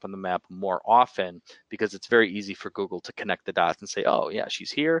showing up on the map more often, because it's very easy for Google to connect the dots and say, oh yeah,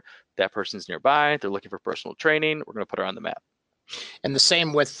 she's here. That person's nearby. They're looking for personal training. We're going to put her on the map. And the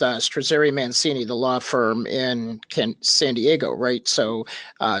same with Strazzeri Mancini, the law firm in San Diego, right? So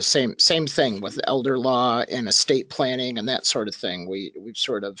same thing with elder law and estate planning and that sort of thing. We've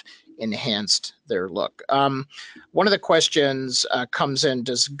sort of enhanced their look. One of the questions comes in: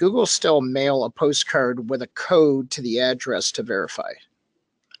 does Google still mail a postcard with a code to the address to verify?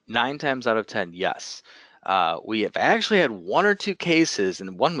 9 times out of 10, yes. We have actually had 1 or 2 cases,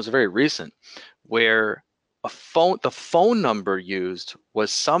 and one was very recent, where the phone number used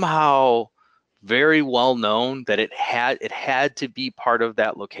was somehow very well known that it had to be part of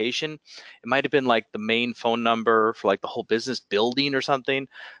that location. It might have been like the main phone number for like the whole business building or something.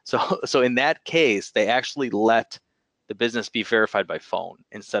 So in that case, they actually let the business be verified by phone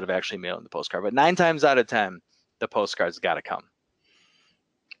instead of actually mailing the postcard. But 9 times out of 10, the postcard's got to come.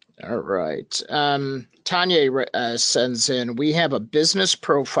 All right. Tanya sends in, we have a business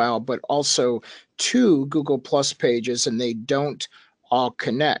profile, but also 2 Google Plus pages, and they don't all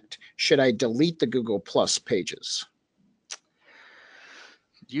connect. Should I delete the Google Plus pages?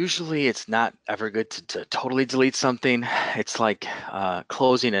 Usually it's not ever good to totally delete something. It's like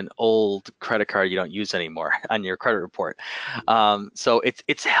closing an old credit card you don't use anymore on your credit report. So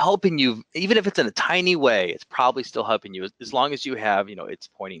it's helping you, even if it's in a tiny way, it's probably still helping you as long as you have, it's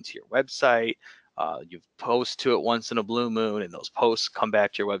pointing to your website. You post to it once in a blue moon and those posts come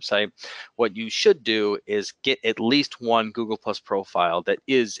back to your website. What you should do is get at least one Google Plus profile that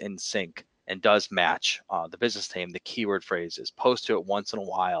is in sync and does match the business name, the keyword phrases. Post to it once in a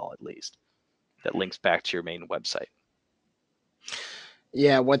while at least that links back to your main website.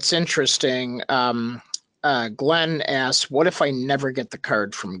 Yeah, what's interesting, Glenn asks, what if I never get the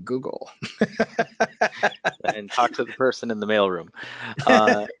card from Google? And talk to the person in the mailroom.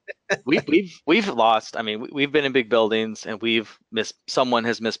 We've lost, we've been in big buildings and someone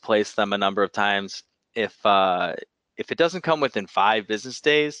has misplaced them a number of times. If it doesn't come within 5 business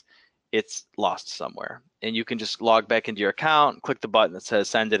days, it's lost somewhere, and you can just log back into your account, click the button that says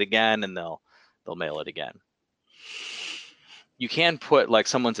send it again, and they'll mail it again. You can put like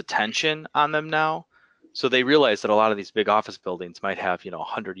someone's attention on them now, so they realize that a lot of these big office buildings might have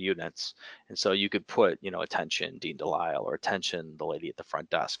 100 units, and so you could put attention Dean Delisle, or attention the lady at the front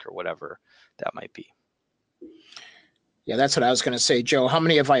desk, or whatever that might be. Yeah, that's what I was going to say, Joe. How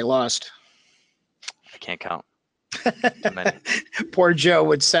many have I lost? I can't count. Poor Joe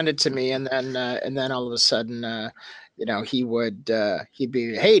would send it to me, and then all of a sudden, he'd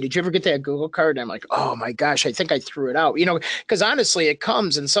be, hey, did you ever get that Google card? And I'm like, oh my gosh, I think I threw it out. Because honestly, it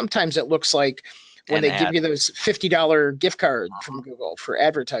comes, and sometimes it looks like when they give you those $50 gift card from Google for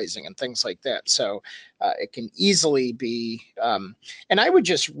advertising and things like that. So it can easily be, and I would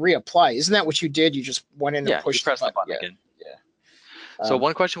just reapply. Isn't that what you did? You just went in and pushed the button again. Yeah. So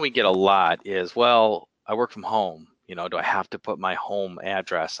one question we get a lot is, well, I work from home. Do I have to put my home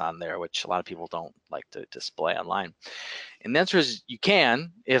address on there, which a lot of people don't like to display online? And the answer is you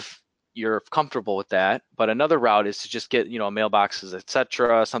can if you're comfortable with that. But another route is to just get, mailboxes,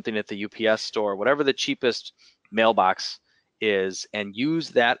 etc., something at the UPS store, whatever the cheapest mailbox is, and use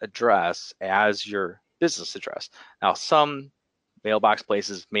that address as your business address. Now, some mailbox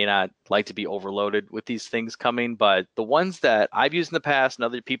places may not like to be overloaded with these things coming, but the ones that I've used in the past and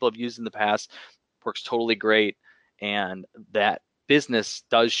other people have used in the past works totally great. And that business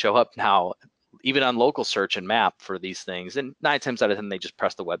does show up now, even on local search and map for these things. And 9 times out of 10, they just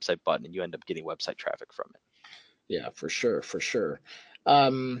press the website button and you end up getting website traffic from it. Yeah, for sure.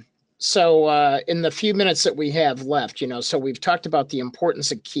 So in the few minutes that we have left, so we've talked about the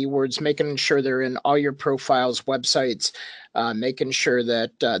importance of keywords, making sure they're in all your profiles, websites, making sure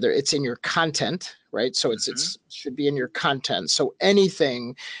that it's in your content, right? So it should be in your content. So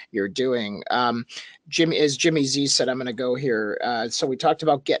anything you're doing, as Jimmy Z said, I'm going to go here. So we talked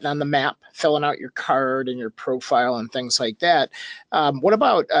about getting on the map, filling out your card and your profile and things like that. What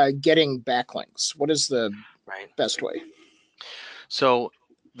about getting backlinks? What is the best way? So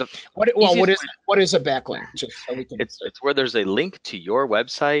what is a backlink? Just so we can. It's where there's a link to your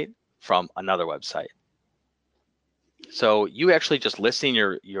website from another website. So you actually just listing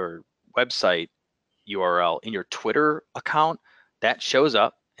your website URL in your Twitter account, that shows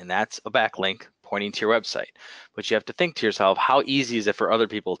up, and that's a backlink pointing to your website. But you have to think to yourself, how easy is it for other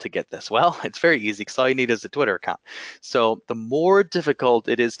people to get this? Well, it's very easy because all you need is a Twitter account. So the more difficult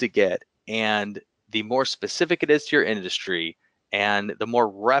it is to get, and the more specific it is to your industry, and the more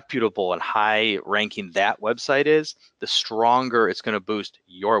reputable and high ranking that website is, the stronger it's going to boost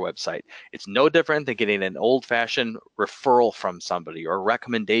your website. It's no different than getting an old-fashioned referral from somebody or a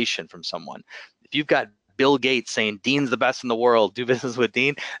recommendation from someone. If you've got Bill Gates saying Dean's the best in the world, do business with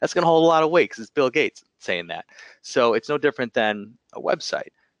Dean, that's going to hold a lot of weight because it's Bill Gates saying that. So it's no different than a website.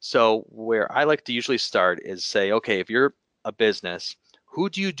 So where I like to usually start is say, okay, if you're a business, who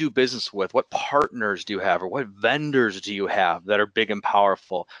do you do business with? What partners do you have, or what vendors do you have that are big and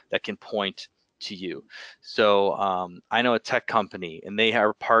powerful that can point to you? So I know a tech company, and they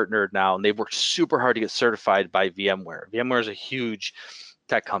are partnered now, and they've worked super hard to get certified by VMware. VMware is a huge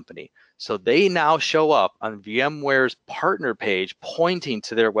tech company. So they now show up on VMware's partner page pointing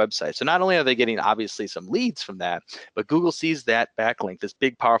to their website. So not only are they getting obviously some leads from that, but Google sees that backlink, this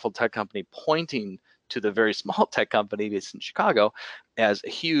big powerful tech company pointing to the very small tech company based in Chicago, as a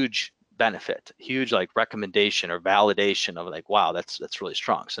huge benefit, huge like recommendation or validation of like, wow, that's really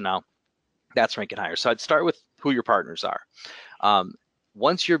strong. So now that's ranking higher. So I'd start with who your partners are.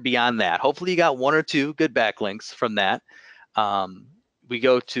 Once you're beyond that, hopefully you got 1 or 2 good backlinks from that. We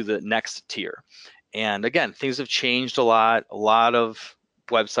go to the next tier. And again, things have changed a lot. A lot of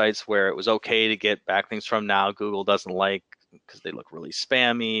websites where it was okay to get backlinks from now, Google doesn't like because they look really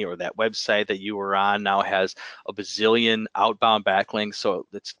spammy, or that website that you were on now has a bazillion outbound backlinks, so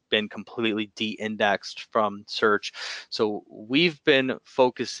it's been completely de-indexed from search. So we've been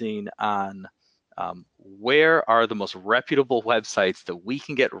focusing on where are the most reputable websites that we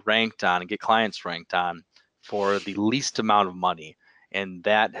can get ranked on and get clients ranked on for the least amount of money. And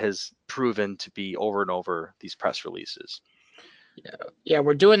that has proven to be over and over these press releases. Yeah,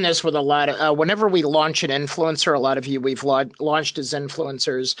 we're doing this with a lot of, whenever we launch an influencer, a lot of you we've launched as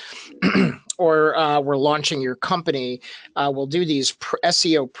influencers or we're launching your company, we'll do these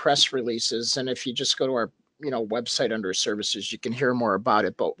SEO press releases. And if you just go to our website under services, you can hear more about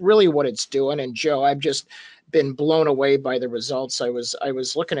it. But really what it's doing, and Joe, I've just been blown away by the results. I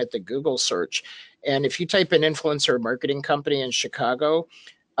was looking at the Google search, and if you type in influencer marketing company in Chicago,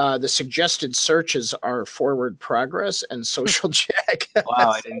 the suggested searches are Forward Progress and Social Jack.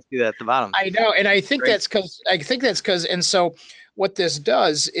 Wow, I didn't see that at the bottom. I know, and I think that's because and so what this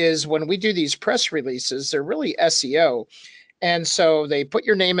does is when we do these press releases, they're really SEO. And so they put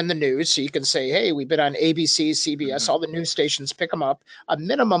your name in the news, so you can say, hey, we've been on ABC, CBS, all the news stations pick them up, a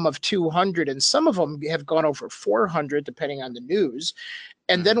minimum of 200, and some of them have gone over 400 depending on the news.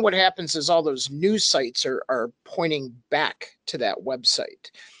 And then what happens is all those news sites are pointing back to that website.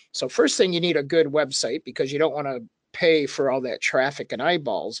 So first thing, you need a good website because you don't want to pay for all that traffic and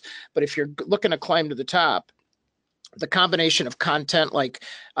eyeballs. But if you're looking to climb to the top, the combination of content like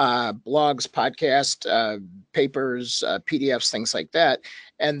blogs, podcasts, papers, PDFs, things like that,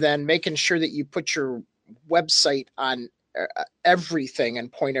 and then making sure that you put your website on everything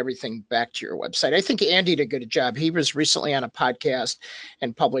and point everything back to your website. I think Andy did a good job. He was recently on a podcast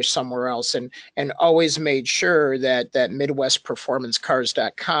and published somewhere else, and always made sure that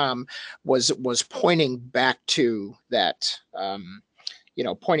MidwestPerformanceCars.com was pointing back to that,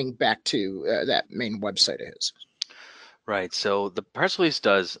 pointing back to that main website of his. Right. So the press release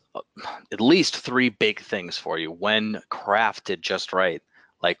does at least 3 big things for you when crafted just right,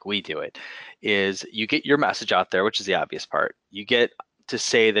 like we do it, is you get your message out there, which is the obvious part. You get to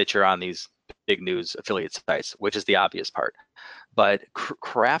say that you're on these big news affiliate sites, which is the obvious part. But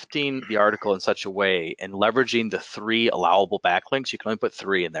crafting the article in such a way and leveraging the 3 allowable backlinks, you can only put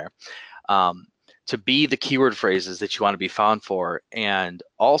 3 in there, to be the keyword phrases that you want to be found for, and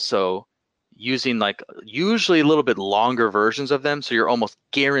also using like usually a little bit longer versions of them, so you're almost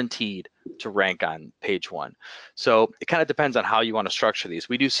guaranteed to rank on page 1. So it kind of depends on how you want to structure these.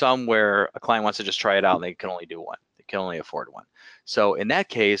 We do some where a client wants to just try it out and they can only do 1. They can only afford 1. So in that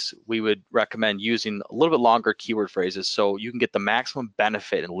case, we would recommend using a little bit longer keyword phrases so you can get the maximum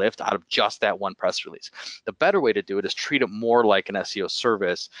benefit and lift out of just that 1 press release. The better way to do it is treat it more like an SEO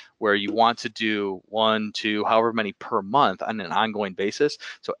service where you want to do 1, 2, however many per month on an ongoing basis.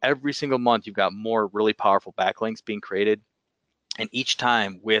 So every single month you've got more really powerful backlinks being created, and each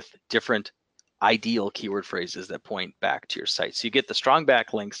time with different ideal keyword phrases that point back to your site. So you get the strong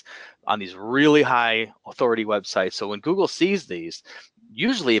backlinks on these really high authority websites. So when Google sees these,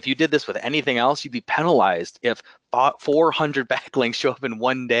 usually if you did this with anything else, you'd be penalized if 400 backlinks show up in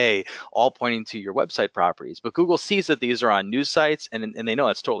one day, all pointing to your website properties. But Google sees that these are on news sites, and they know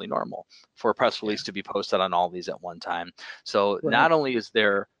it's totally normal for a press release to be posted on all these at one time. So not only is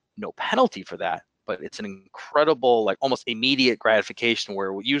there no penalty for that, but it's an incredible, like almost immediate gratification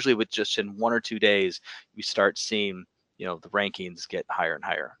where usually with just in 1 or 2 days, you start seeing, the rankings get higher and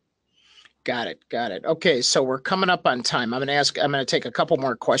higher. Got it. Okay, so we're coming up on time. I'm going to take a couple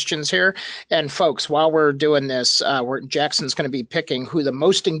more questions here. And folks, while we're doing this, Jackson's going to be picking who the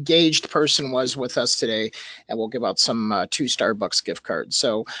most engaged person was with us today, and we'll give out some 2 Starbucks gift cards.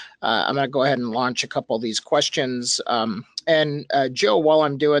 So I'm going to go ahead and launch a couple of these questions. And Joe, while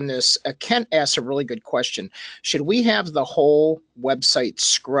I'm doing this, Kent asked a really good question. Should we have the whole website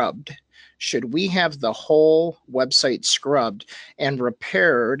scrubbed? Should we have the whole website scrubbed and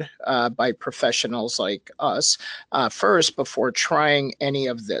repaired by professionals like us first before trying any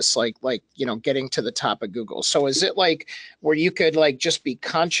of this, like getting to the top of Google? So is it like where you could just be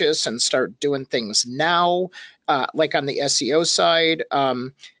conscious and start doing things now, like on the SEO side,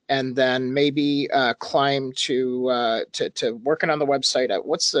 and then maybe climb to working on the website?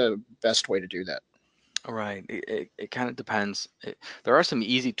 What's the best way to do that? Right. It kind of depends. There are some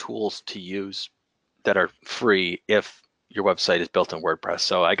easy tools to use that are free if your website is built in WordPress.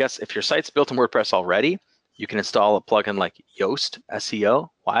 So I guess if your site's built in WordPress already, you can install a plugin like Yoast SEO,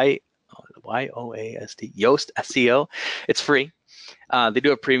 Y-O-A-S-T, Yoast SEO. It's free. They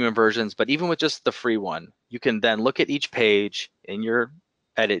do have premium versions, but even with just the free one, you can then look at each page in your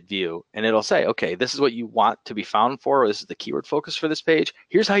edit view, and it'll say, okay, this is what you want to be found for, or this is the keyword focus for this page.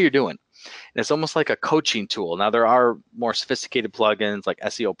 Here's how you're doing. And it's almost like a coaching tool. Now, there are more sophisticated plugins like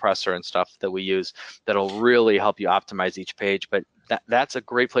SEO Presser and stuff that we use that'll really help you optimize each page, but that's a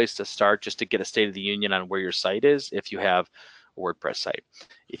great place to start, just to get a state of the union on where your site is if you have a WordPress site.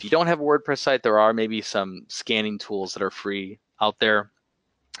 If you don't have a WordPress site, there are maybe some scanning tools that are free out there,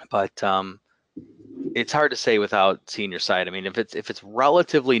 but it's hard to say without seeing your site. I mean, if it's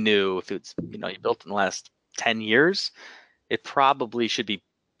relatively new, if it's, you built in the last 10 years, it probably should be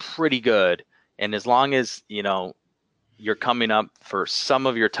pretty good. And as long as you're coming up for some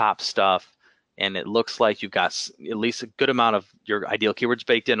of your top stuff, and it looks like you've got at least a good amount of your ideal keywords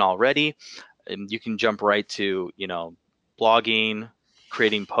baked in already, and you can jump right to blogging,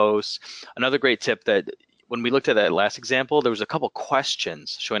 creating posts. Another great tip, that when we looked at that last example, there was a couple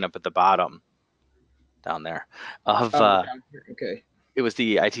questions showing up at the bottom down there of okay. It was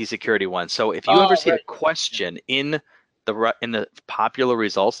the IT security one. So if you ever see a question in the popular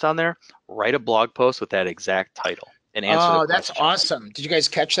results down there, write a blog post with that exact title and answer the question. That's awesome. Did you guys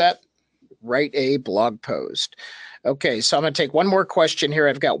catch that? Write a blog post. Okay, so I'm going to take one more question here.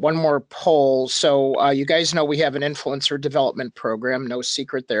 I've got one more poll. So you guys know we have an influencer development program, no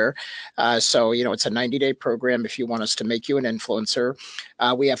secret there. So, it's a 90-day program if you want us to make you an influencer.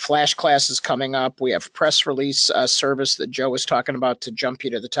 We have flash classes coming up. We have press release service that Joe was talking about to jump you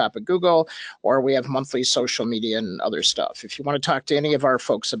to the top of Google, or we have monthly social media and other stuff. If you want to talk to any of our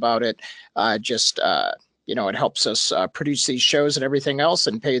folks about it, it helps us produce these shows and everything else,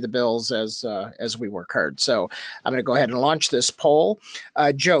 and pay the bills as we work hard. So I'm going to go ahead and launch this poll.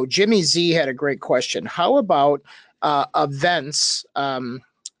 Joe, Jimmy Z had a great question. How about events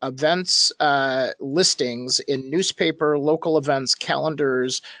listings in newspaper, local events,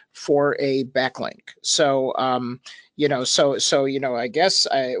 calendars for a backlink? So I guess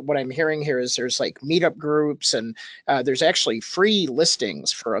what I'm hearing here is there's like meetup groups, and there's actually free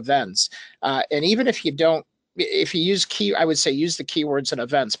listings for events. And even if you use I would say use the keywords and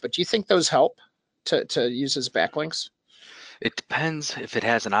events, but do you think those help to use as backlinks? It depends if it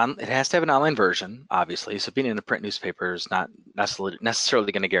has it has to have an online version, obviously. So being in a print newspaper is not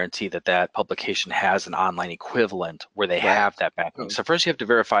necessarily going to guarantee that publication has an online equivalent where they have that backlink. So first you have to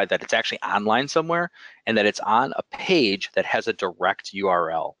verify that it's actually online somewhere, and that it's on a page that has a direct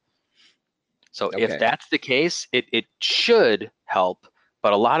URL. So if that's the case, it should help.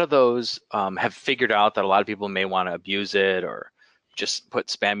 But a lot of those have figured out that a lot of people may want to abuse it, or just put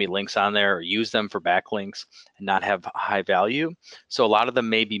spammy links on there, or use them for backlinks and not have high value. So a lot of them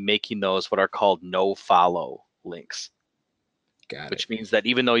may be making those what are called no follow links. Which means that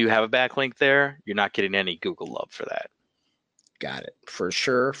even though you have a backlink there, you're not getting any Google love for that. Got it. For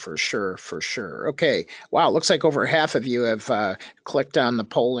sure. Okay. Wow. Looks like over half of you have clicked on the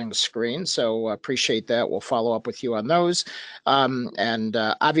polling screen. So appreciate that. We'll follow up with you on those. And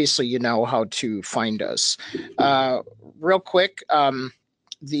obviously, you know how to find us. Real quick,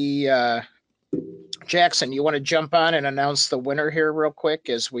 Jackson, you want to jump on and announce the winner here real quick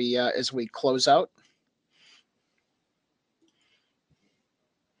as we close out?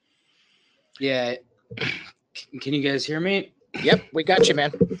 Yeah. Can you guys hear me? Yep, we got you,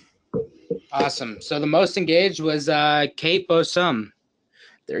 man. Awesome. So the most engaged was Kate Bosum.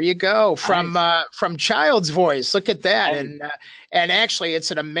 There you go, from Child's Voice. Look at that, and actually,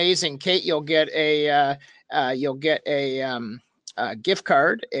 it's an amazing. Kate, you'll get a gift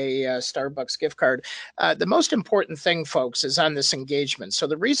card, a Starbucks gift card. The most important thing, folks, is on this engagement. So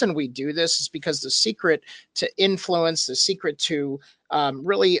the reason we do this is because the secret to influence, the secret to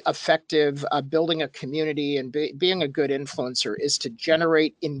really effective building a community and being a good influencer is to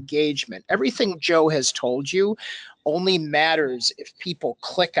generate engagement. Everything Joe has told you only matters if people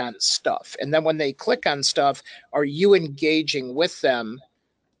click on stuff. And then when they click on stuff, are you engaging with them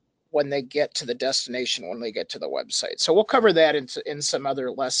when they get to the destination, when they get to the website? So we'll cover that in some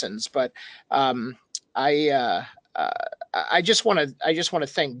other lessons. But I just want to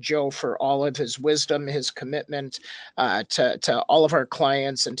thank Joe for all of his wisdom, his commitment to all of our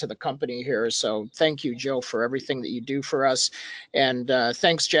clients and to the company here. So thank you, Joe, for everything that you do for us. And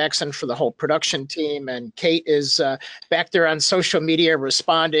thanks, Jackson, for the whole production team. And Kate is back there on social media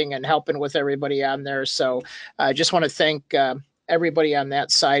responding and helping with everybody on there. So I just want to thank everybody on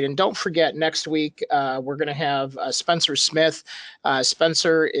that side. And don't forget, next week, we're going to have Spencer Smith.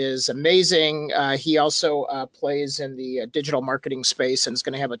 Spencer is amazing. He also plays in the digital marketing space and is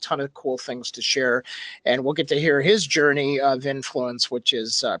going to have a ton of cool things to share. And we'll get to hear his journey of influence, which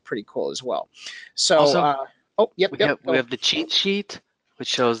is pretty cool as well. So, also, we have the cheat sheet. which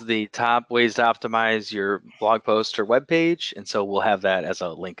shows the top ways to optimize your blog post or web page. And so we'll have that as a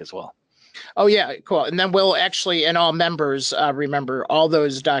link as well. Oh yeah, cool. And then we'll actually, and all members, remember all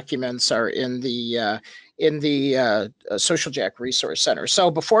those documents are in the Social Jack Resource Center.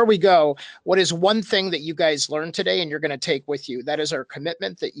 So before we go, what is one thing that you guys learned today and you're going to take with you? That is our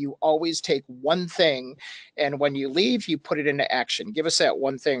commitment that you always take one thing, and when you leave, you put it into action. Give us that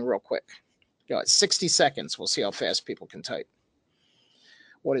one thing real quick. Go at 60 seconds. We'll see how fast people can type.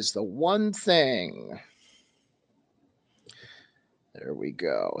 What is the one thing? There we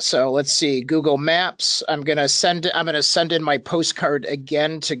go. So let's see. Google Maps. I'm gonna send in my postcard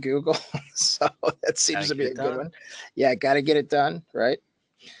again to Google. So that seems to be a good one. Yeah, got to get it done, right?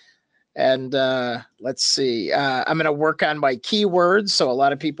 And let's see. I'm gonna work on my keywords. So a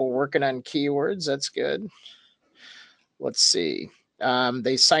lot of people working on keywords. That's good. Let's see.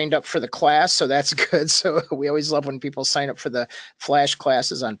 They signed up for the class, so that's good. So we always love when people sign up for the flash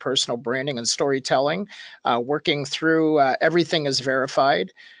classes on personal branding and storytelling. Working through everything is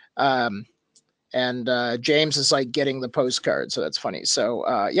verified. And James is like getting the postcard, so that's funny. So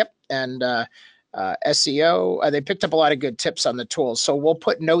yep, and SEO, they picked up a lot of good tips on the tools. So we'll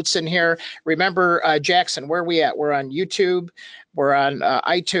put notes in here. Remember, Jackson, where are we at? We're on YouTube, we're on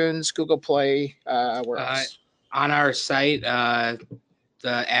iTunes, Google Play, where else? On our site,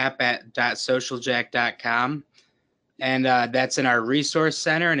 the app at .socialjack.com, and that's in our resource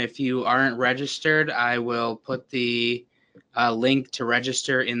center. And if you aren't registered, I will put the link to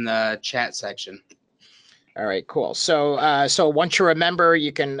register in the chat section. All right, cool. So so once you're a member,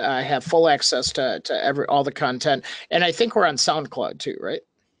 you can have full access to all the content. And I think we're on SoundCloud too, right?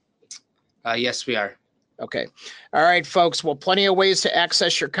 Yes, we are. Okay. All right, folks. Well, plenty of ways to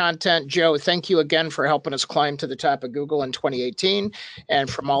access your content. Joe, thank you again for helping us climb to the top of Google in 2018. And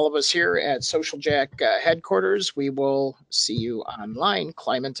from all of us here at Social Jack headquarters, we will see you online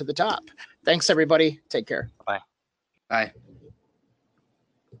climbing to the top. Thanks, everybody. Take care. Bye. Bye.